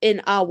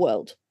in our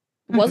world.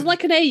 It wasn't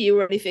like an AU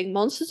or anything.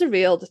 Monsters are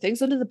real. The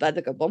things under the bed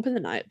that go bump in the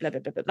night, blah,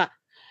 blah, blah, blah, blah.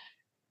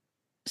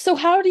 So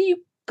how do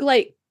you,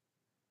 like,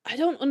 I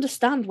don't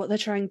understand what they're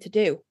trying to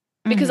do.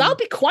 Because I'll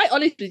be quite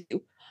honest with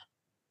you.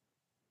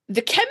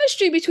 The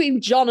chemistry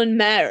between John and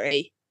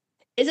Mary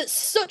is at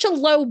such a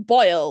low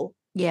boil.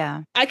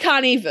 Yeah. I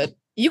can't even.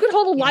 You could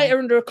hold a lighter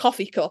under a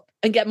coffee cup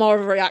and get more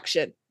of a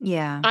reaction.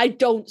 Yeah. I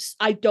don't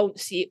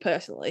see it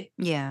personally.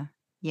 Yeah.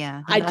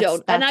 Yeah. I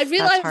don't. And I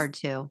realize that's hard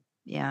too.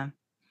 Yeah.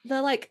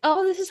 They're like,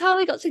 oh, this is how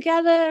they got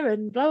together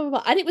and blah, blah,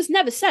 blah. And it was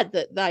never said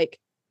that, like,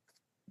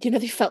 you know,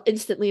 they felt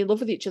instantly in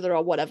love with each other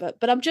or whatever.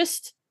 But I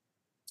just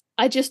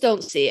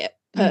don't see it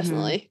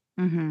personally.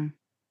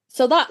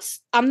 So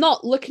I'm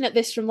not looking at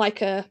this from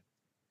like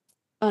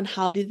on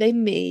how did they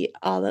meet?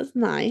 Oh, that's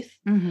nice.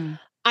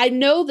 I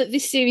know that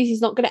this series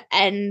is not going to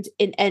end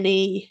in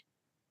any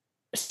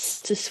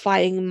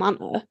satisfying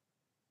manner,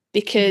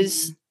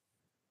 because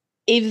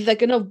either they're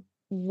going to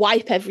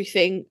wipe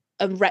everything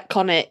and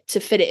retcon it to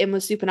fit it in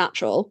with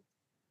Supernatural,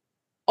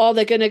 or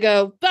they're going to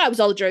go, that was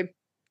all a dream.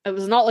 It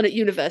was an alternate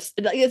universe.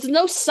 There's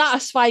no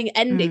satisfying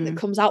ending that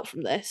comes out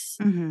from this.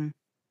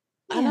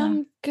 And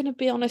I'm going to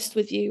be honest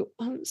with you,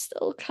 I'm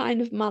still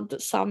kind of mad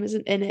that Sam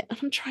isn't in it. And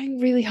I'm trying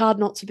really hard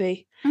not to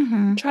be.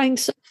 I'm trying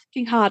so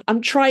fucking hard.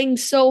 I'm trying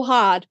so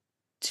hard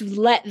to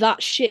let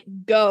that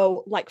shit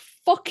go like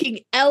fucking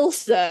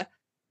Elsa.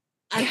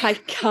 And I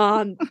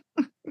can't.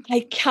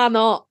 I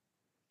cannot.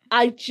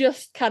 I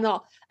just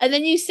cannot. And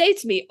then you say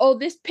to me, oh,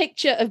 this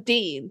picture of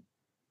Dean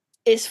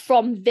is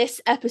from this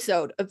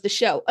episode of the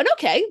show. And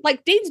okay,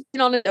 like, Dean's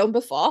been on his own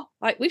before.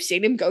 Like, we've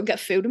seen him go and get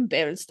food and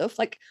beer and stuff.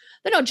 Like,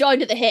 they're not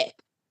joined at the hip.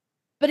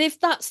 But if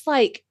that's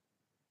like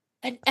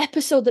an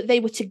episode that they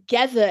were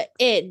together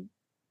in,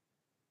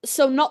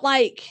 so not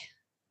like,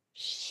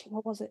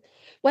 what was it?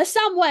 Where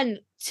Sam went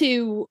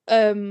to,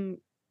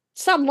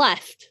 Sam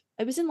left.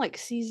 It was in like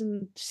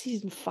season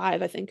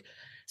 5, I think.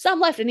 Sam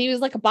left and he was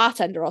like a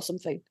bartender or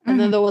something. And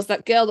then there was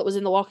that girl that was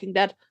in The Walking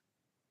Dead.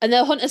 And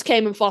the hunters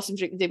came and forced him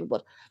drinking demon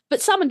blood.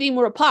 But Sam and Dean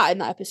were apart in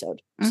that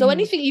episode. So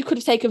anything you could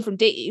have taken from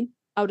Dean,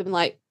 I would have been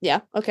like,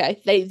 yeah,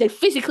 okay. They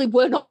physically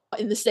were not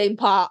in the same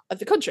part of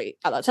the country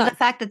at that time. So the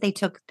fact that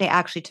they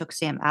actually took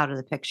Sam out of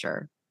the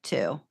picture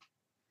too.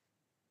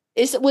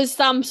 Was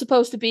Sam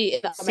supposed to be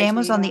in that? Sam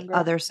was on the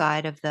other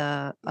side of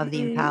the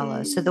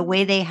Impala. So the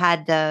way they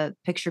had the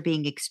picture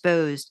being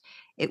exposed,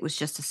 it was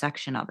just a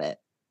section of it.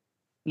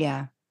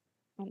 Yeah.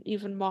 I'm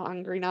even more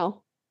angry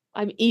now.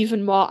 I'm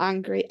even more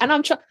angry. And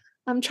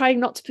I'm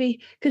trying not to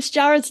be, because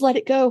Jared's let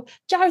it go.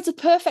 Jared's a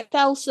perfect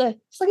Elsa.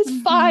 It's like,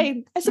 it's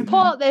fine. I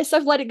support this.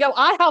 I've let it go.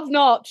 I have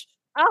not.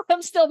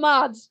 I'm still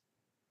mad.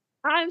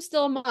 I'm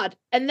still mad.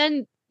 And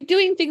then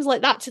doing things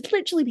like that to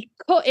literally be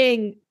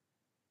cutting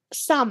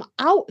Sam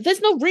out.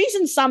 There's no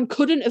reason Sam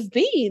couldn't have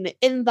been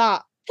in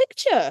that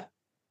picture.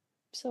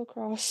 So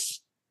cross.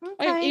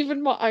 Okay. I'm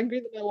even more angry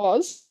than I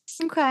was.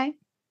 Okay.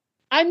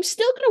 I'm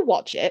still going to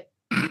watch it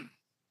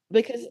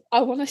because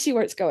I want to see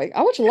where it's going.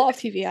 I watch a lot of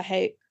TV I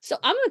hate. So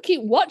I'm going to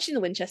keep watching the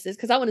Winchesters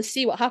because I want to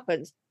see what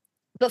happens.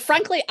 But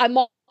frankly, I'm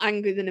more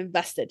angry than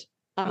invested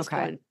at this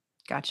point.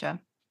 Gotcha.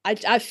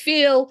 I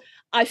feel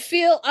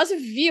as a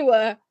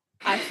viewer,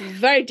 I feel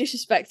very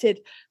disrespected,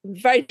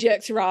 very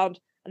jerked around,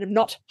 and I'm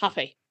not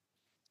happy.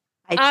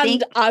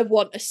 I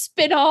want a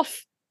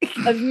spin-off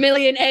of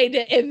Million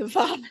Ada in the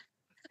Van.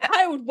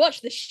 I would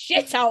watch the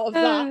shit out of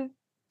that.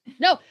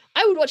 No,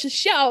 I would watch the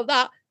shit out of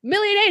that.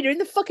 Million Ada in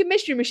the fucking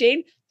Mystery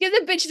Machine. Give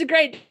them bitches a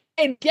grade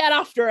and get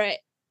after it.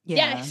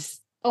 Yeah. Yes,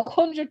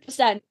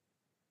 100%.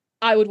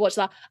 I would watch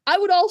that. I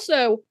would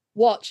also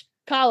watch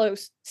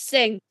Carlos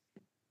sing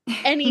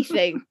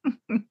anything,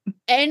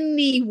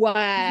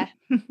 anywhere,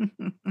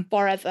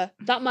 forever.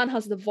 That man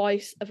has the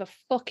voice of a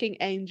fucking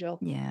angel.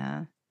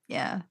 Yeah.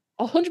 Yeah.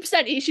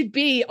 100%. He should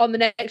be on the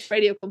next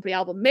Radio Company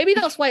album. Maybe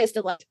that's why it's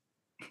delayed.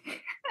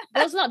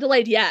 Well, it's not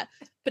delayed yet,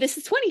 but it's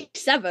the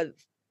 27th.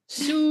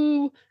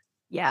 So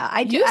yeah,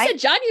 you said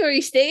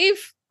January,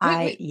 Steve.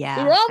 We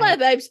were all there,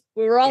 babes.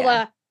 We were all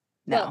there.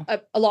 No,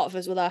 well, a lot of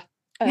us were there.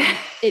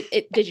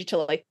 It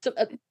digitally.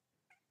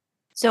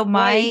 So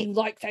I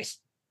like this.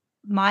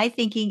 My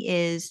thinking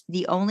is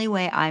the only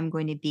way I'm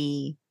going to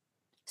be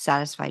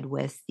satisfied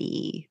with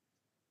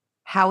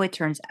how it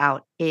turns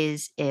out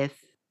is if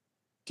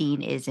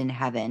Dean is in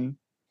heaven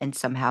and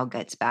somehow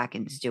gets back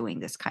and is doing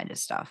this kind of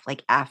stuff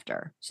like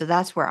after. So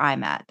that's where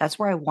I'm at. That's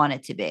where I want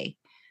it to be.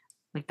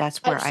 Like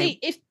that's where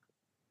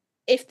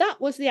if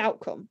that was the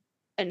outcome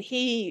and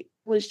he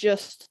was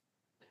just,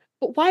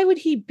 but why would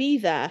he be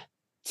there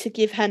to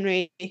give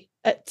to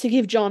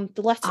give John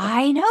the letter?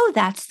 I know,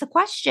 that's the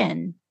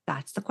question.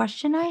 That's the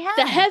question I have.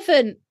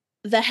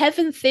 The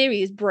heaven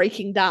theory is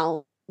breaking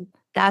down.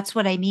 That's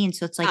what I mean.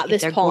 So it's like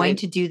if they're going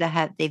to do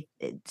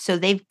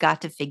they've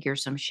got to figure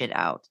some shit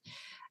out.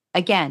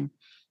 Again,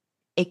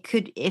 it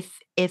could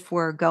if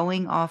we're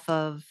going off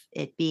of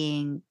it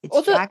being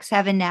Jack's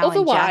heaven now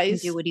and Jack can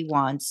do what he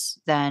wants,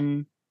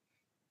 then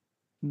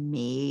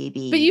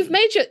maybe. But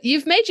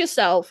you've made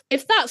yourself,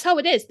 if that's how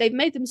it is, they've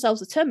made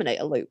themselves a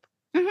Terminator loop.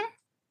 Mm-hmm.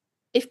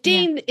 If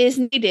Dean is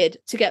needed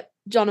to get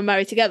John and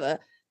Mary together,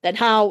 then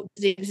how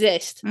does it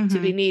exist to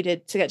be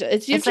needed to get?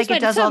 It's like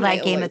it does all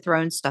that Game of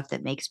Thrones stuff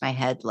that makes my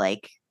head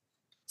like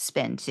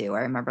spin too. I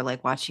remember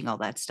like watching all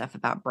that stuff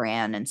about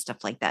Bran and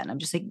stuff like that, and I'm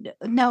just like,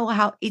 no,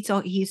 how he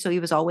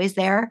was always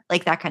there,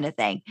 like that kind of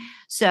thing.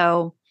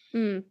 So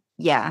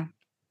yeah.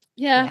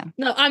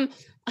 No, I'm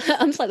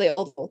slightly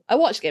old. I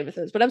watched Game of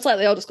Thrones, but I'm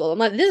slightly older school. I'm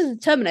like, this is a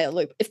Terminator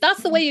loop. If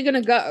that's the way you're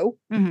gonna go,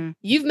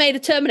 you've made a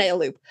Terminator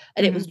loop,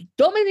 and it was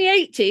dumb in the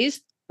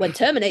 80s when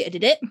Terminator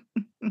did it.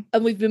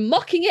 And we've been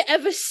mocking it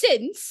ever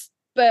since,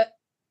 but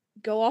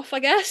go off, I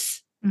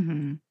guess.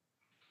 Dean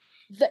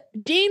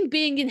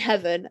being in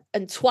heaven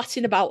and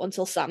twatting about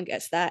until Sam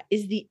gets there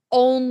is the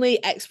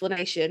only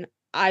explanation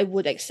I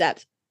would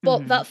accept.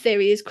 But that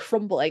theory is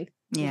crumbling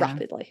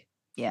rapidly.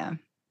 Yeah.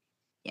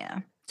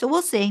 So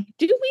we'll see.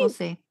 We'll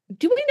see.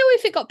 Do we know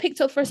if it got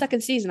picked up for a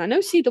second season? I know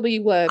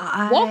CW were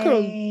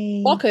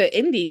Walker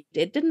Indie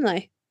didn't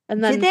they?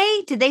 And then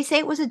did they say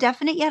it was a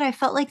definite yet? I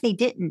felt like they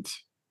didn't.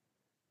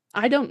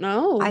 I don't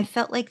know. I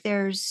felt like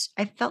I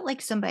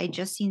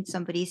just seen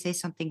somebody say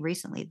something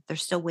recently. They're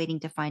still waiting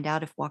to find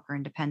out if Walker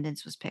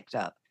Independence was picked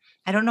up.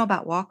 I don't know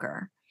about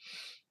Walker.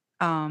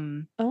 I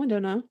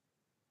don't know.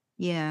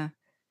 Yeah.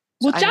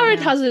 Well, Jared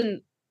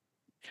hasn't.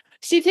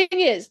 See, the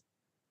thing is,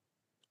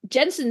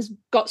 Jensen's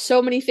got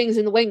so many things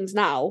in the wings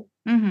now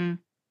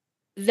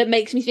that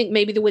makes me think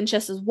maybe the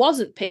Winchesters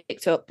wasn't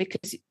picked up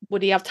because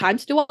would he have time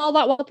to do all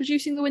that while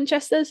producing the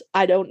Winchesters?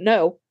 I don't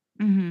know.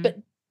 But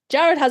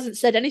Jared hasn't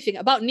said anything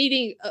about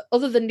needing,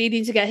 other than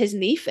needing to get his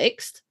knee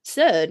fixed.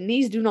 Sir,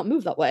 knees do not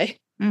move that way.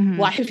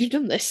 Why have you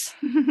done this?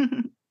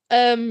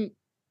 Oh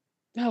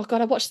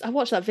God, I watched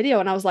that video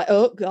and I was like,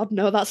 oh God,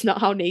 no, that's not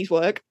how knees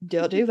work.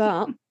 Don't do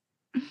that.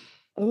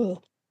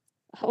 Oh,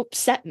 that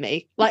upset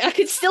me. Like I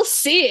can still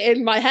see it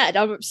in my head.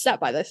 I'm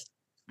upset by this.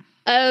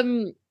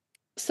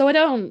 So I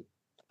don't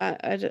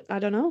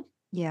know.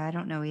 Yeah, I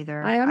don't know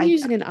either. I am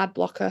using an ad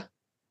blocker.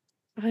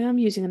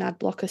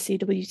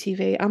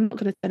 CWTV. I'm not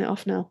going to turn it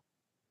off now.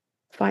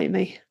 Fight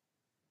me.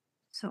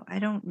 So I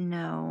don't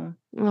know.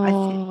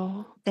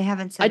 Oh, they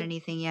haven't said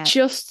anything yet.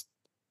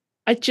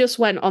 I just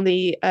went on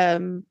the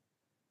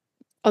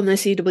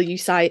CW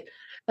site,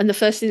 and the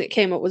first thing that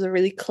came up was a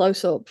really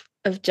close up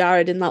of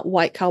Jared in that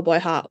white cowboy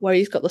hat where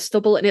he's got the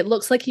stubble, and it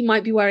looks like he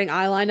might be wearing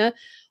eyeliner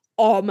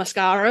or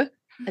mascara,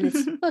 and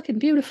it's fucking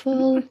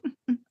beautiful.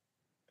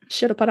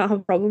 Shut up! I don't have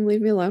a problem.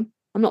 Leave me alone.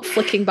 I'm not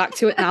flicking back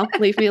to it now.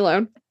 Leave me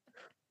alone.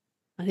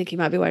 I think he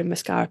might be wearing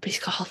mascara, but he's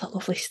got all that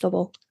lovely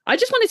stubble. I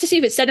just wanted to see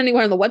if it said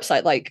anywhere on the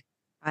website, like,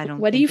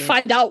 where do you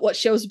find out what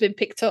shows have been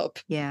picked up?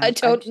 Yeah. I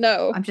don't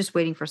know. I'm just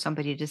waiting for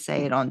somebody to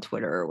say it on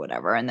Twitter or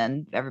whatever, and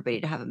then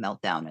everybody to have a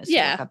meltdown as to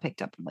what got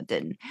picked up and what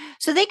didn't.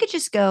 So they could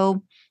just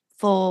go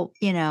full,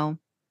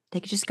 They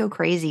could just go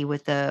crazy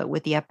with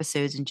the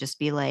episodes and just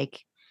be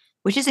like,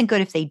 which isn't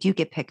good if they do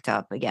get picked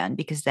up again,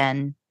 because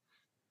then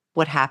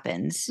what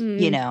happens,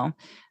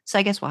 So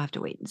I guess we'll have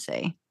to wait and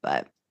see.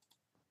 But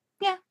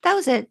yeah, that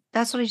was it.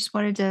 That's what I just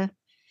wanted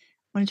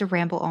to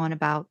ramble on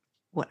about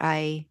what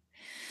I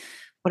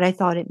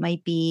thought it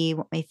might be,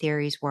 what my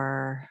theories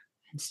were,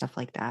 and stuff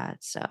like that.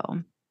 So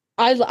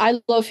I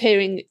love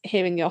hearing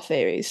your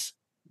theories.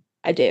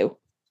 I do.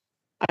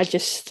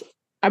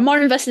 I'm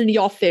more invested in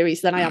your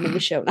theories than I am in the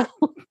show now.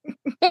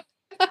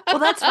 Well,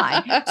 that's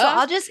fine.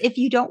 So if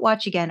you don't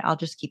watch again, I'll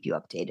just keep you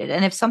updated.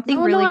 And if something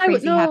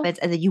crazy happens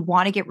and then you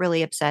want to get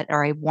really upset,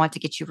 or I want to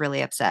get you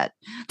really upset,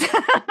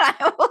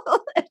 I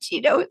will let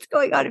you know what's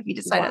going on if you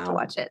decide not to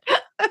watch it.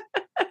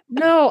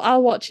 No,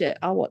 I'll watch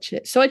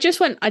it. So I just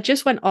went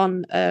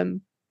on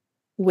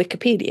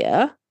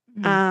Wikipedia,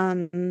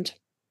 and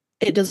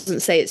it doesn't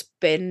say it's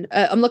been.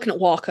 I'm looking at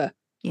Walker.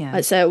 Yeah.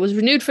 So it was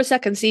renewed for a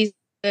second season.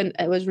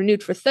 It was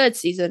renewed for a third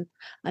season,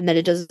 and then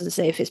it doesn't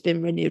say if it's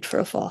been renewed for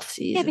a fourth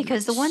season. Yeah,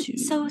 because the one.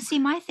 So see,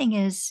 my thing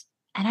is,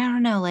 and I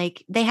don't know,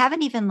 like they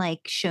haven't even like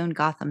shown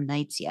Gotham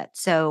Knights yet.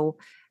 So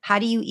how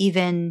do you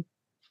even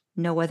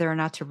know whether or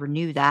not to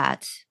renew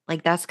that?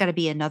 Like that's got to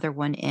be another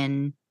one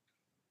in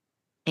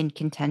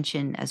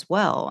contention as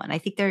well. And I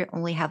think they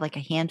only have like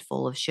a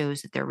handful of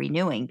shows that they're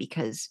renewing,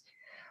 because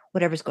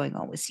whatever's going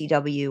on with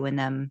CW and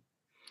them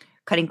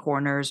cutting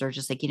corners, or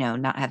just like,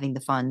 not having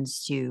the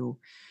funds to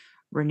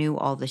renew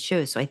all the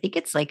shows. So I think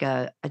it's like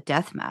a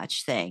death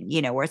match thing,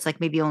 where it's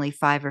like maybe only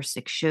 5 or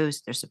 6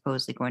 shows they're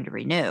supposedly going to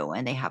renew,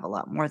 and they have a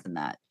lot more than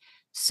that.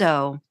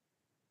 So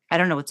I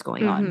don't know what's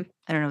going on.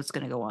 I don't know what's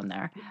going to go on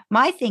there.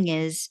 My thing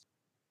is,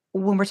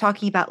 when we're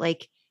talking about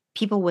like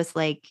people with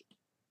like,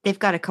 they've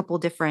got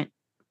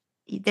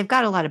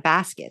a lot of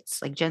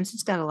baskets. Like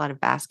Jensen's got a lot of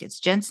baskets.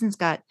 Jensen's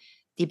got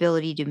the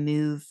ability to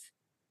move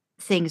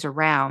things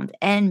around,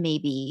 and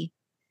maybe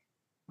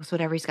with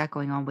whatever he's got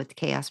going on with the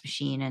Chaos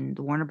Machine and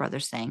the Warner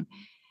Brothers thing,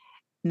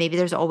 maybe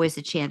there's always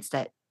a chance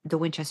that the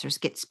Winchesters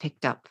gets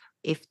picked up.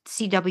 If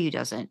CW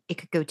doesn't, it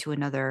could go to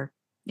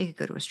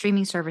a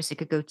streaming service. It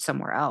could go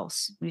somewhere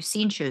else. We've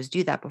seen shows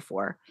do that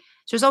before.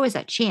 So there's always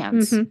that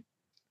chance.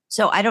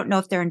 So I don't know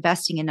if they're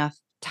investing enough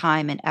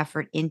time and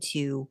effort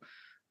into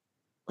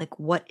like,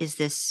 what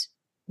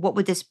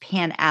would this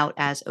pan out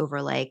as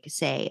over like,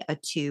 say, a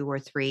 2 or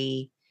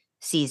 3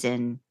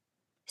 season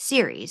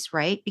series,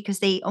 right? Because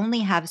they only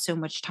have so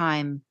much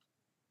time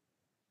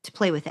to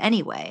play with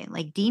anyway.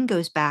 Like Dean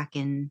goes back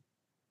in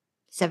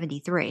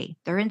 73.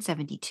 They're in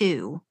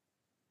 72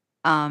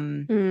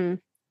 the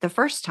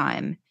first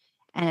time.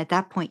 And at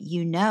that point,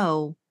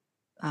 John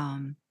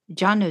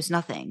knows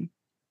nothing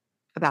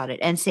about it.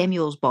 And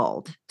Samuel's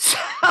bald. So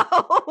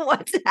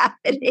what's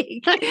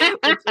happening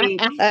between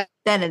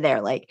then and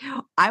there? Like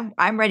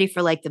I'm ready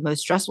for like the most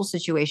stressful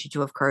situation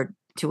to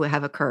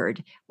have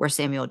occurred where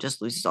Samuel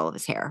just loses all of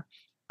his hair.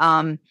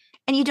 And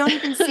you don't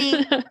even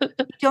see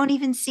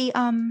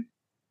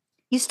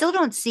you still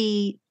don't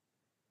see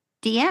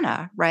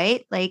Deanna,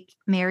 right? Like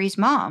Mary's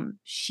mom.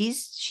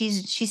 She's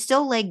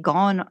still like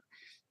gone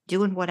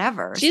doing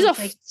whatever. She's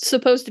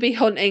supposed to be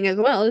hunting as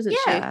well, isn't she?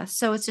 Yeah.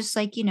 So it's just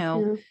like,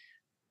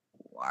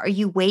 are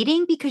you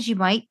waiting because you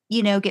might,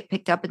 get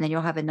picked up and then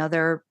you'll have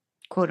another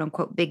quote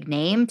unquote big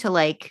name to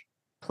like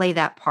play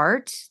that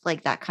part,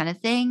 like that kind of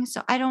thing.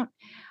 So I don't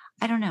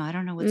know. I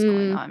don't know what's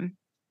going on.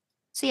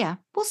 So yeah,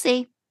 we'll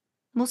see.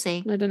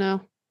 I don't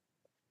know.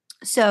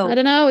 So I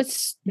don't know.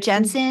 It's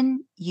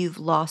Jensen, you've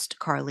lost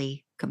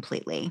Carly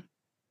completely.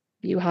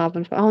 You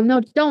haven't. Oh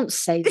no, don't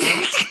say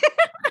that.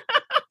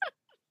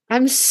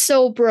 I'm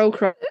so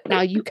broke right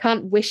now. You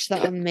can't wish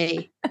that on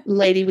me,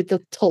 lady with the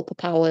tulpa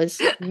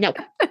powers. No.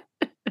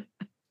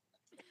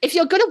 If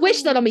you're going to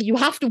wish that on me, you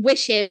have to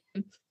wish him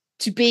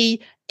to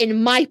be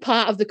in my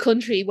part of the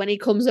country when he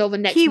comes over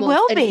next month. He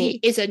will be. He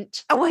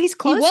isn't. Oh, well, he's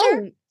closer? He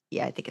won't.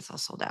 Yeah, I think it's all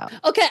sold out.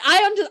 Okay,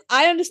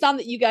 I understand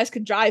that you guys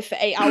can drive for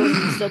 8 hours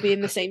and still be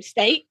in the same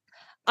state.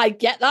 I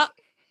get that.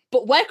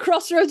 But where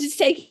Crossroads is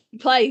taking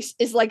place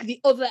is like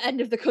the other end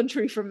of the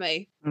country from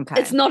me.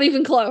 Okay. It's not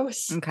even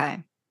close.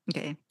 Okay.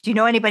 Do you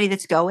know anybody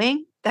that's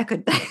going that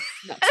could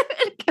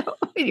go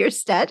in your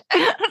stead?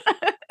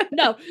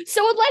 No.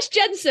 So unless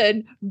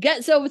Jensen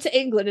gets over to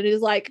England and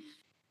is like,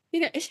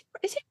 is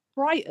it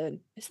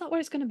Brighton? Is that where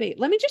it's going to be?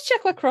 Let me just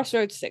check where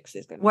Crossroads 6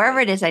 is going to be. Wherever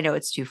it is, I know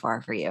it's too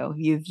far for you.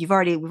 We've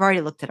already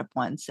looked it up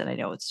once, and I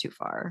know it's too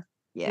far.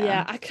 Yeah.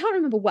 Yeah, I can't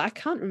remember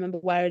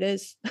where it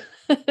is.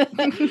 I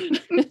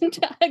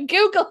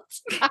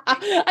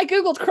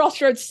googled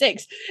Crossroads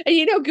 6,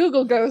 and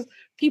Google goes,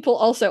 people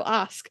also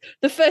ask.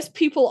 The first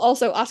people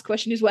also ask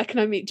question is, where can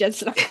I meet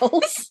Jensen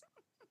Ackles?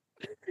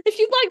 If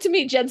you'd like to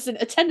meet Jensen,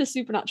 attend a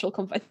supernatural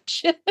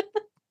convention.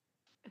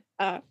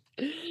 Oh,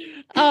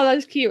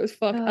 that's cute as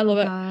fuck. I love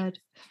it.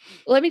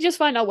 Let me just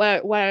find out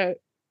where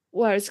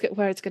it's going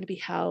to be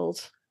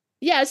held.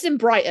 Yeah, it's in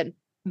Brighton.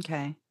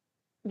 Okay.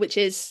 Which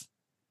is,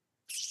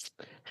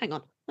 hang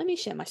on, let me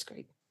share my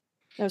screen.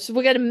 So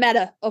we're getting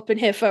meta up in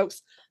here,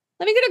 folks.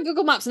 Let me get on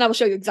Google Maps and I will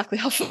show you exactly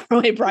how far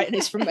away Brighton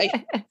is from me.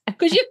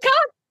 Because you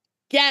can't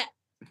get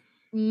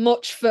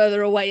much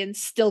further away and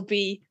still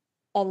be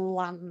on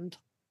land.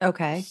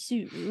 Okay.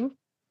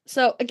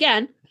 So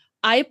again,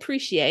 I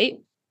appreciate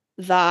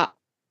that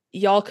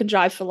y'all can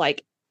drive for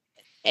like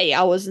 8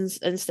 hours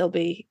and still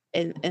be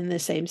in the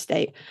same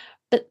state.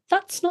 But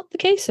that's not the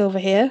case over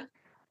here.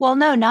 Well,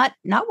 no, not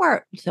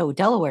where. So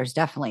Delaware's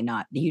definitely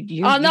not. Not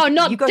you go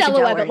Delaware, to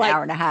Delaware but an like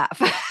hour and a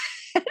half.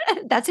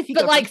 That's if you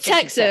but go like from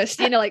six to Texas,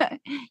 six.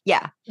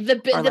 yeah, or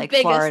the like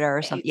biggest Florida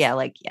or something.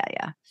 states.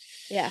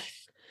 Yeah.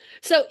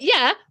 So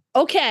yeah,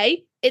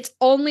 okay, it's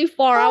only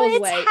 4 hours It's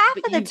away. half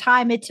of the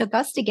time it took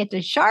us to get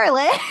to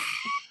Charlotte.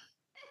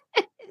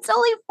 It's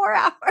only 4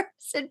 hours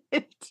and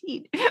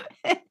 15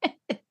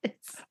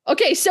 minutes.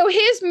 Okay, so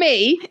here's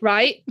me,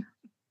 right?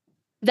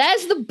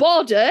 There's the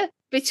border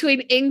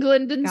between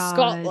England and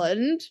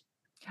Scotland.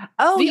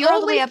 Oh, the you're all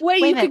the only way up. way Wait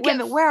you a minute, could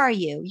get. Where are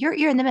you?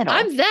 You're in the middle.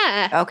 I'm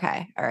there.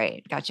 Okay. All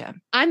right. Gotcha.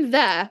 I'm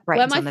there. Right.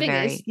 Where my thing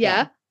is.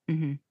 Yeah.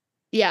 Mm-hmm.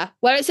 Yeah.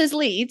 Where it says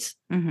Leeds,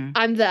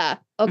 I'm there.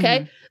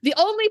 Okay. The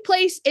only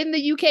place in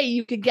the UK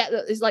you could get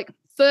that is like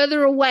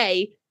further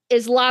away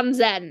is Land's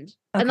End.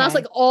 And that's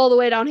like all the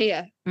way down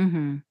here.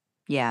 Mm-hmm.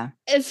 Yeah.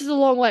 It's a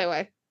long way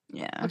away.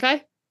 Yeah.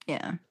 Okay.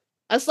 Yeah.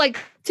 That's like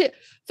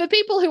for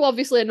people who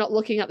obviously are not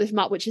looking at this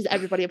map, which is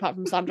everybody apart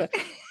from Sandra.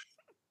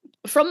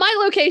 From my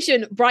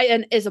location,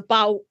 Brighton is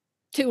about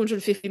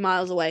 250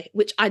 miles away,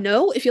 which I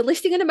know if you're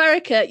listing in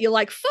America, you're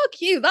like, fuck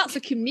you, that's a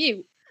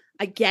commute.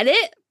 I get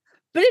it.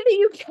 But in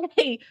the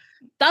UK,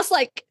 that's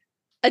like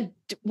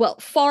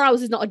 4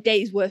 hours is not a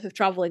day's worth of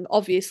traveling,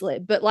 obviously,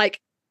 but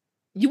like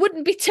you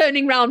wouldn't be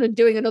turning around and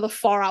doing another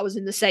 4 hours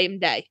in the same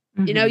day.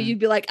 You know, you'd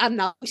be like, and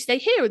now we stay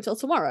here until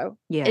tomorrow.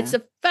 Yeah. It's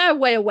a fair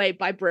way away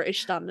by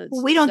British standards.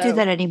 Well, we don't do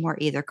that anymore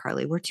either,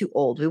 Carly. We're too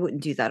old. We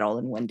wouldn't do that all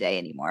in one day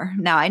anymore.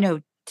 Now, I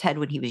know Ted,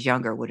 when he was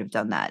younger, would have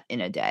done that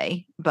in a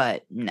day,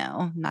 but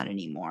no, not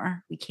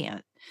anymore. We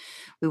can't.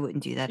 We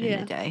wouldn't do that in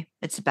a day.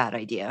 It's a bad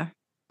idea.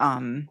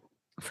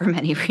 For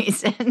many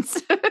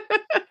reasons.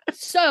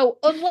 So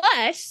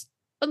unless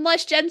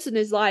Jensen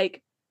is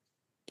like,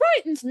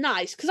 Brighton's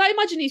nice, because I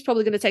imagine he's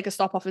probably going to take a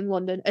stop off in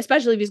London,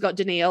 especially if he's got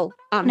Daniil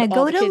and now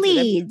go to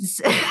Leeds.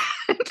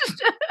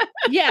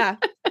 Yeah.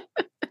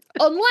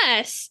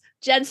 Unless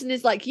Jensen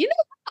is like, you know,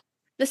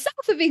 the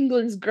south of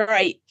England's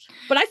great,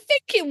 but I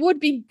think it would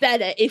be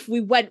better if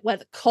we went where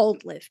the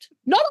cold lived.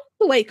 Not all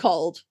the way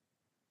cold,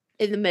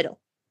 in the middle.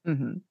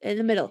 In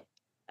the middle.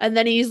 And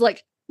then he's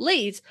like,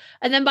 Leeds.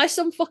 And then by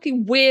some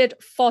fucking weird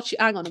fortune,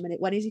 hang on a minute,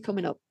 when is he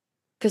coming up?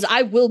 Because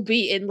I will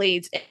be in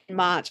Leeds in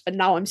March, and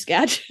now I'm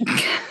scared.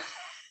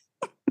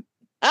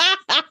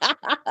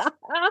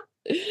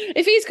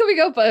 If he's coming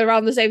up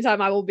around the same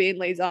time I will be in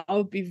Leeds, I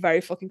would be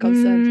very fucking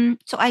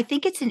concerned. So I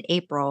think it's in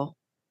April,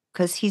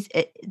 because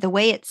the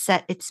way it's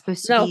set, it's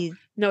supposed to be.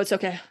 No, it's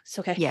okay. It's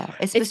okay. Yeah,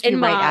 it's supposed to be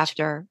right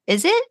after.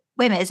 Is it?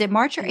 Wait a minute. Is it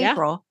March or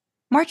April?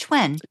 March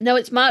when? No,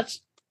 it's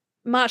March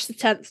the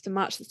 10th to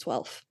March the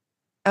 12th.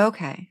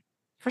 Okay.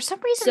 For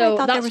some reason, I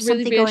thought there was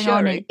really something going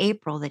on in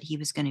April that he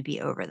was going to be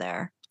over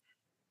there.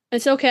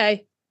 It's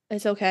okay.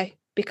 It's okay.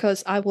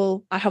 Because I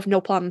have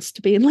no plans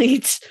to be in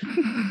Leeds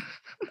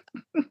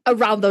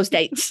around those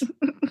dates.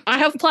 I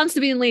have plans to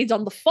be in Leeds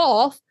on the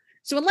 4th.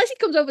 So unless he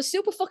comes over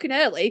super fucking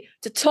early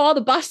to tour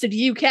the bastard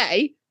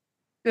UK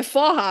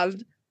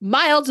beforehand,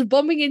 my odds of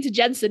bumping into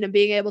Jensen and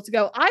being able to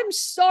go, I'm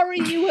sorry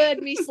you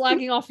heard me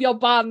slagging off your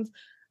band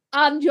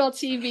and your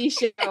TV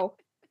show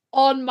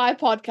on my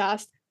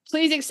podcast.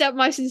 Please accept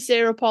my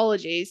sincere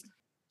apologies.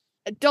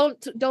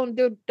 Don't do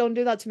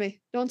that to me.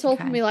 Don't talk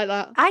to me like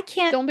that. I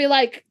can't. Don't be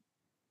like,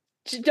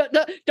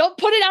 don't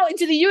put it out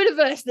into the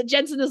universe that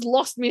Jensen has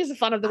lost me as a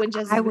fan of the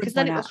Winchesters, because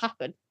then it will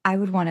happen. I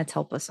would want to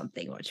Tulpa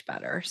something much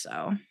better.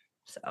 So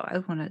I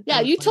want to.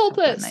 Yeah, you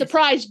Tulpa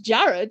surprise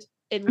Jared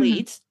in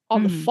Leeds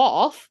on the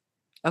 4th.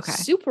 Okay.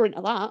 Super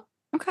into that.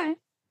 Okay.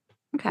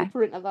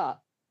 Super into that.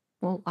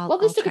 Well,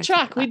 this took a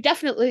track. We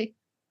definitely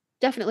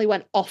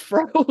went off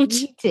road.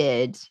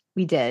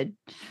 We did.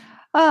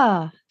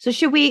 So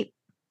should we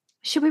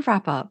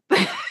wrap up?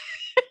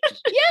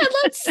 Yeah,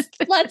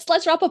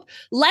 let's wrap up.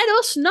 Let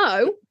us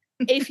know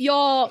if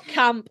your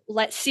camp,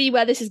 let's see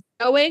where this is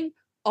going,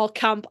 or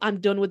camp, I'm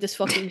done with this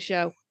fucking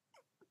show.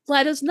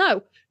 Let us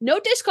know. No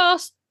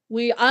discourse.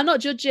 We are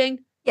not judging.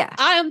 Yeah.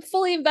 I am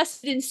fully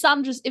invested in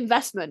Sandra's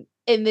investment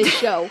in this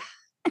show.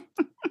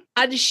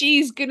 And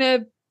she's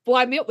gonna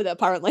wind me up with it,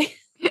 apparently.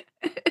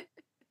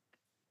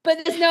 But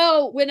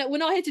we're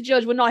not here to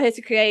judge. We're not here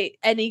to create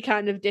any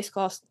kind of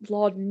discourse.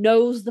 Lord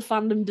knows the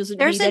fandom doesn't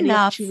need any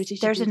opportunity.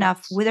 There's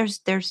enough.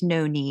 There's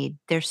no need.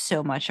 There's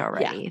so much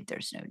already. Yeah.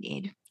 There's no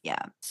need.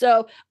 Yeah.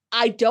 So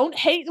I don't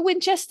hate the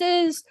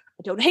Winchesters.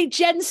 I don't hate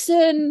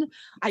Jensen.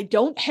 I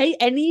don't hate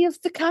any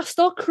of the cast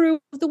or crew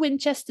of the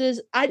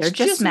Winchesters. It's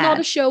just not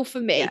a show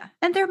for me. Yeah.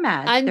 And they're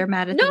mad. They're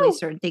mad at the way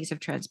certain things have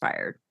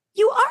transpired.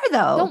 You are,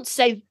 though. Don't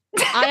say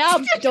I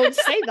am. Don't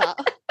say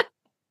that.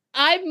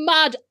 I'm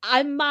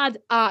mad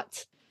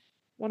at.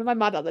 What am I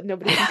mad at that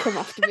nobody can come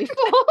after me for?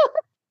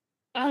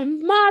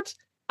 I'm mad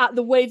at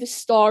the way the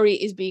story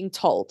is being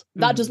told.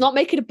 That does not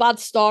make it a bad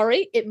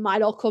story. It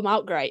might all come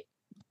out great.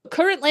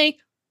 Currently,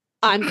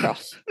 I'm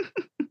cross.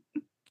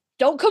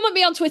 Don't come at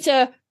me on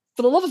Twitter,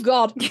 for the love of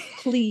God,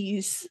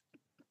 please.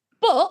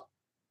 But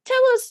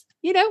tell us,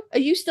 are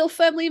you still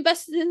firmly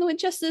invested in the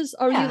Winchesters?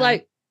 Or are you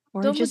like,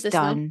 or done just with this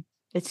done? now?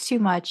 It's too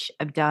much.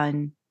 I'm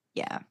done.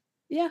 Yeah.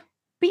 Yeah.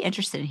 Be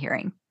interested in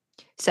hearing.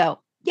 So,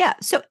 yeah.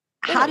 So,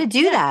 how to Totally.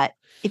 do that?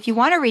 If you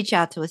want to reach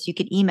out to us, you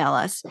can email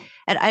us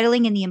at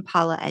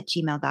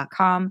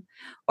idlingintheimpala@gmail.com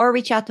or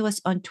reach out to us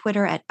on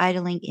Twitter at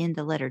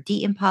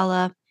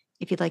idlinginthe_D_impala.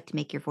 If you'd like to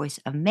make your voice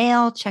a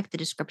male, check the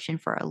description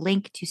for a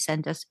link to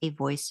send us a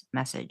voice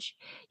message.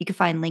 You can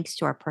find links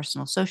to our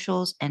personal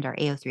socials and our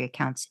AO3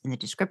 accounts in the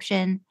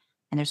description.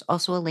 And there's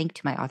also a link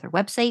to my author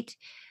website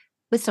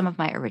with some of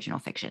my original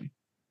fiction.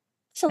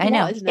 It's a I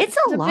know. lot, isn't it? It's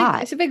a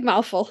lot. It's a big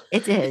mouthful.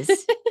 It is.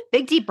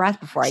 Big deep breath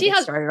before I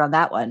get started on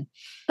that one.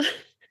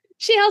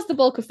 She has the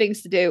bulk of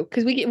things to do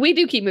because we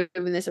do keep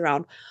moving this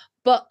around.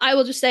 But I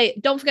will just say,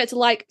 don't forget to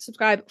like,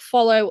 subscribe,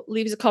 follow,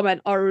 leave us a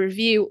comment or a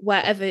review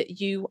wherever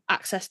you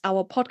access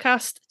our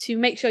podcast to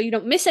make sure you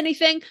don't miss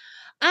anything.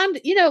 And,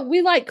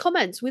 we like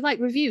comments, we like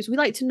reviews, we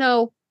like to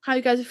know how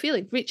you guys are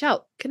feeling. Reach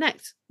out,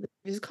 connect,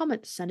 leave us a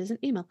comment, send us an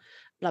email,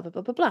 blah, blah,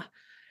 blah, blah, blah.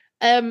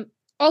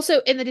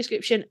 Also, in the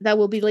description, there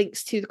will be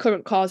links to the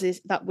current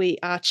causes that we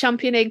are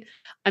championing.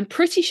 I'm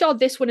pretty sure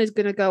this one is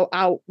going to go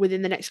out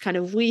within the next kind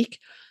of week.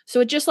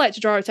 So I'd just like to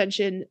draw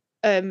attention,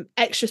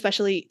 extra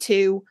especially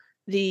to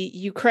the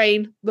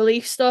Ukraine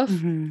relief stuff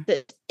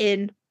that's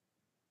in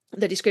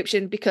the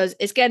description, because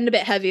it's getting a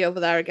bit heavy over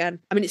there again.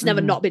 I mean, it's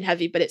never not been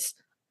heavy, but it's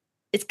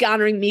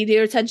garnering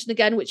media attention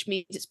again, which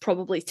means it's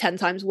probably 10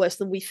 times worse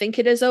than we think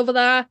it is over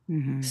there.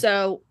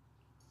 So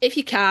if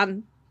you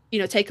can,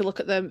 take a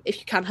look at them. If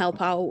you can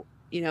help out,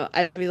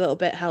 every little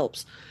bit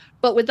helps.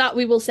 But with that,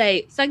 we will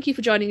say thank you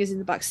for joining us in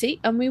the back seat,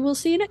 and we will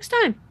see you next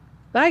time.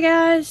 Bye,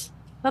 guys.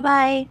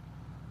 Bye-bye.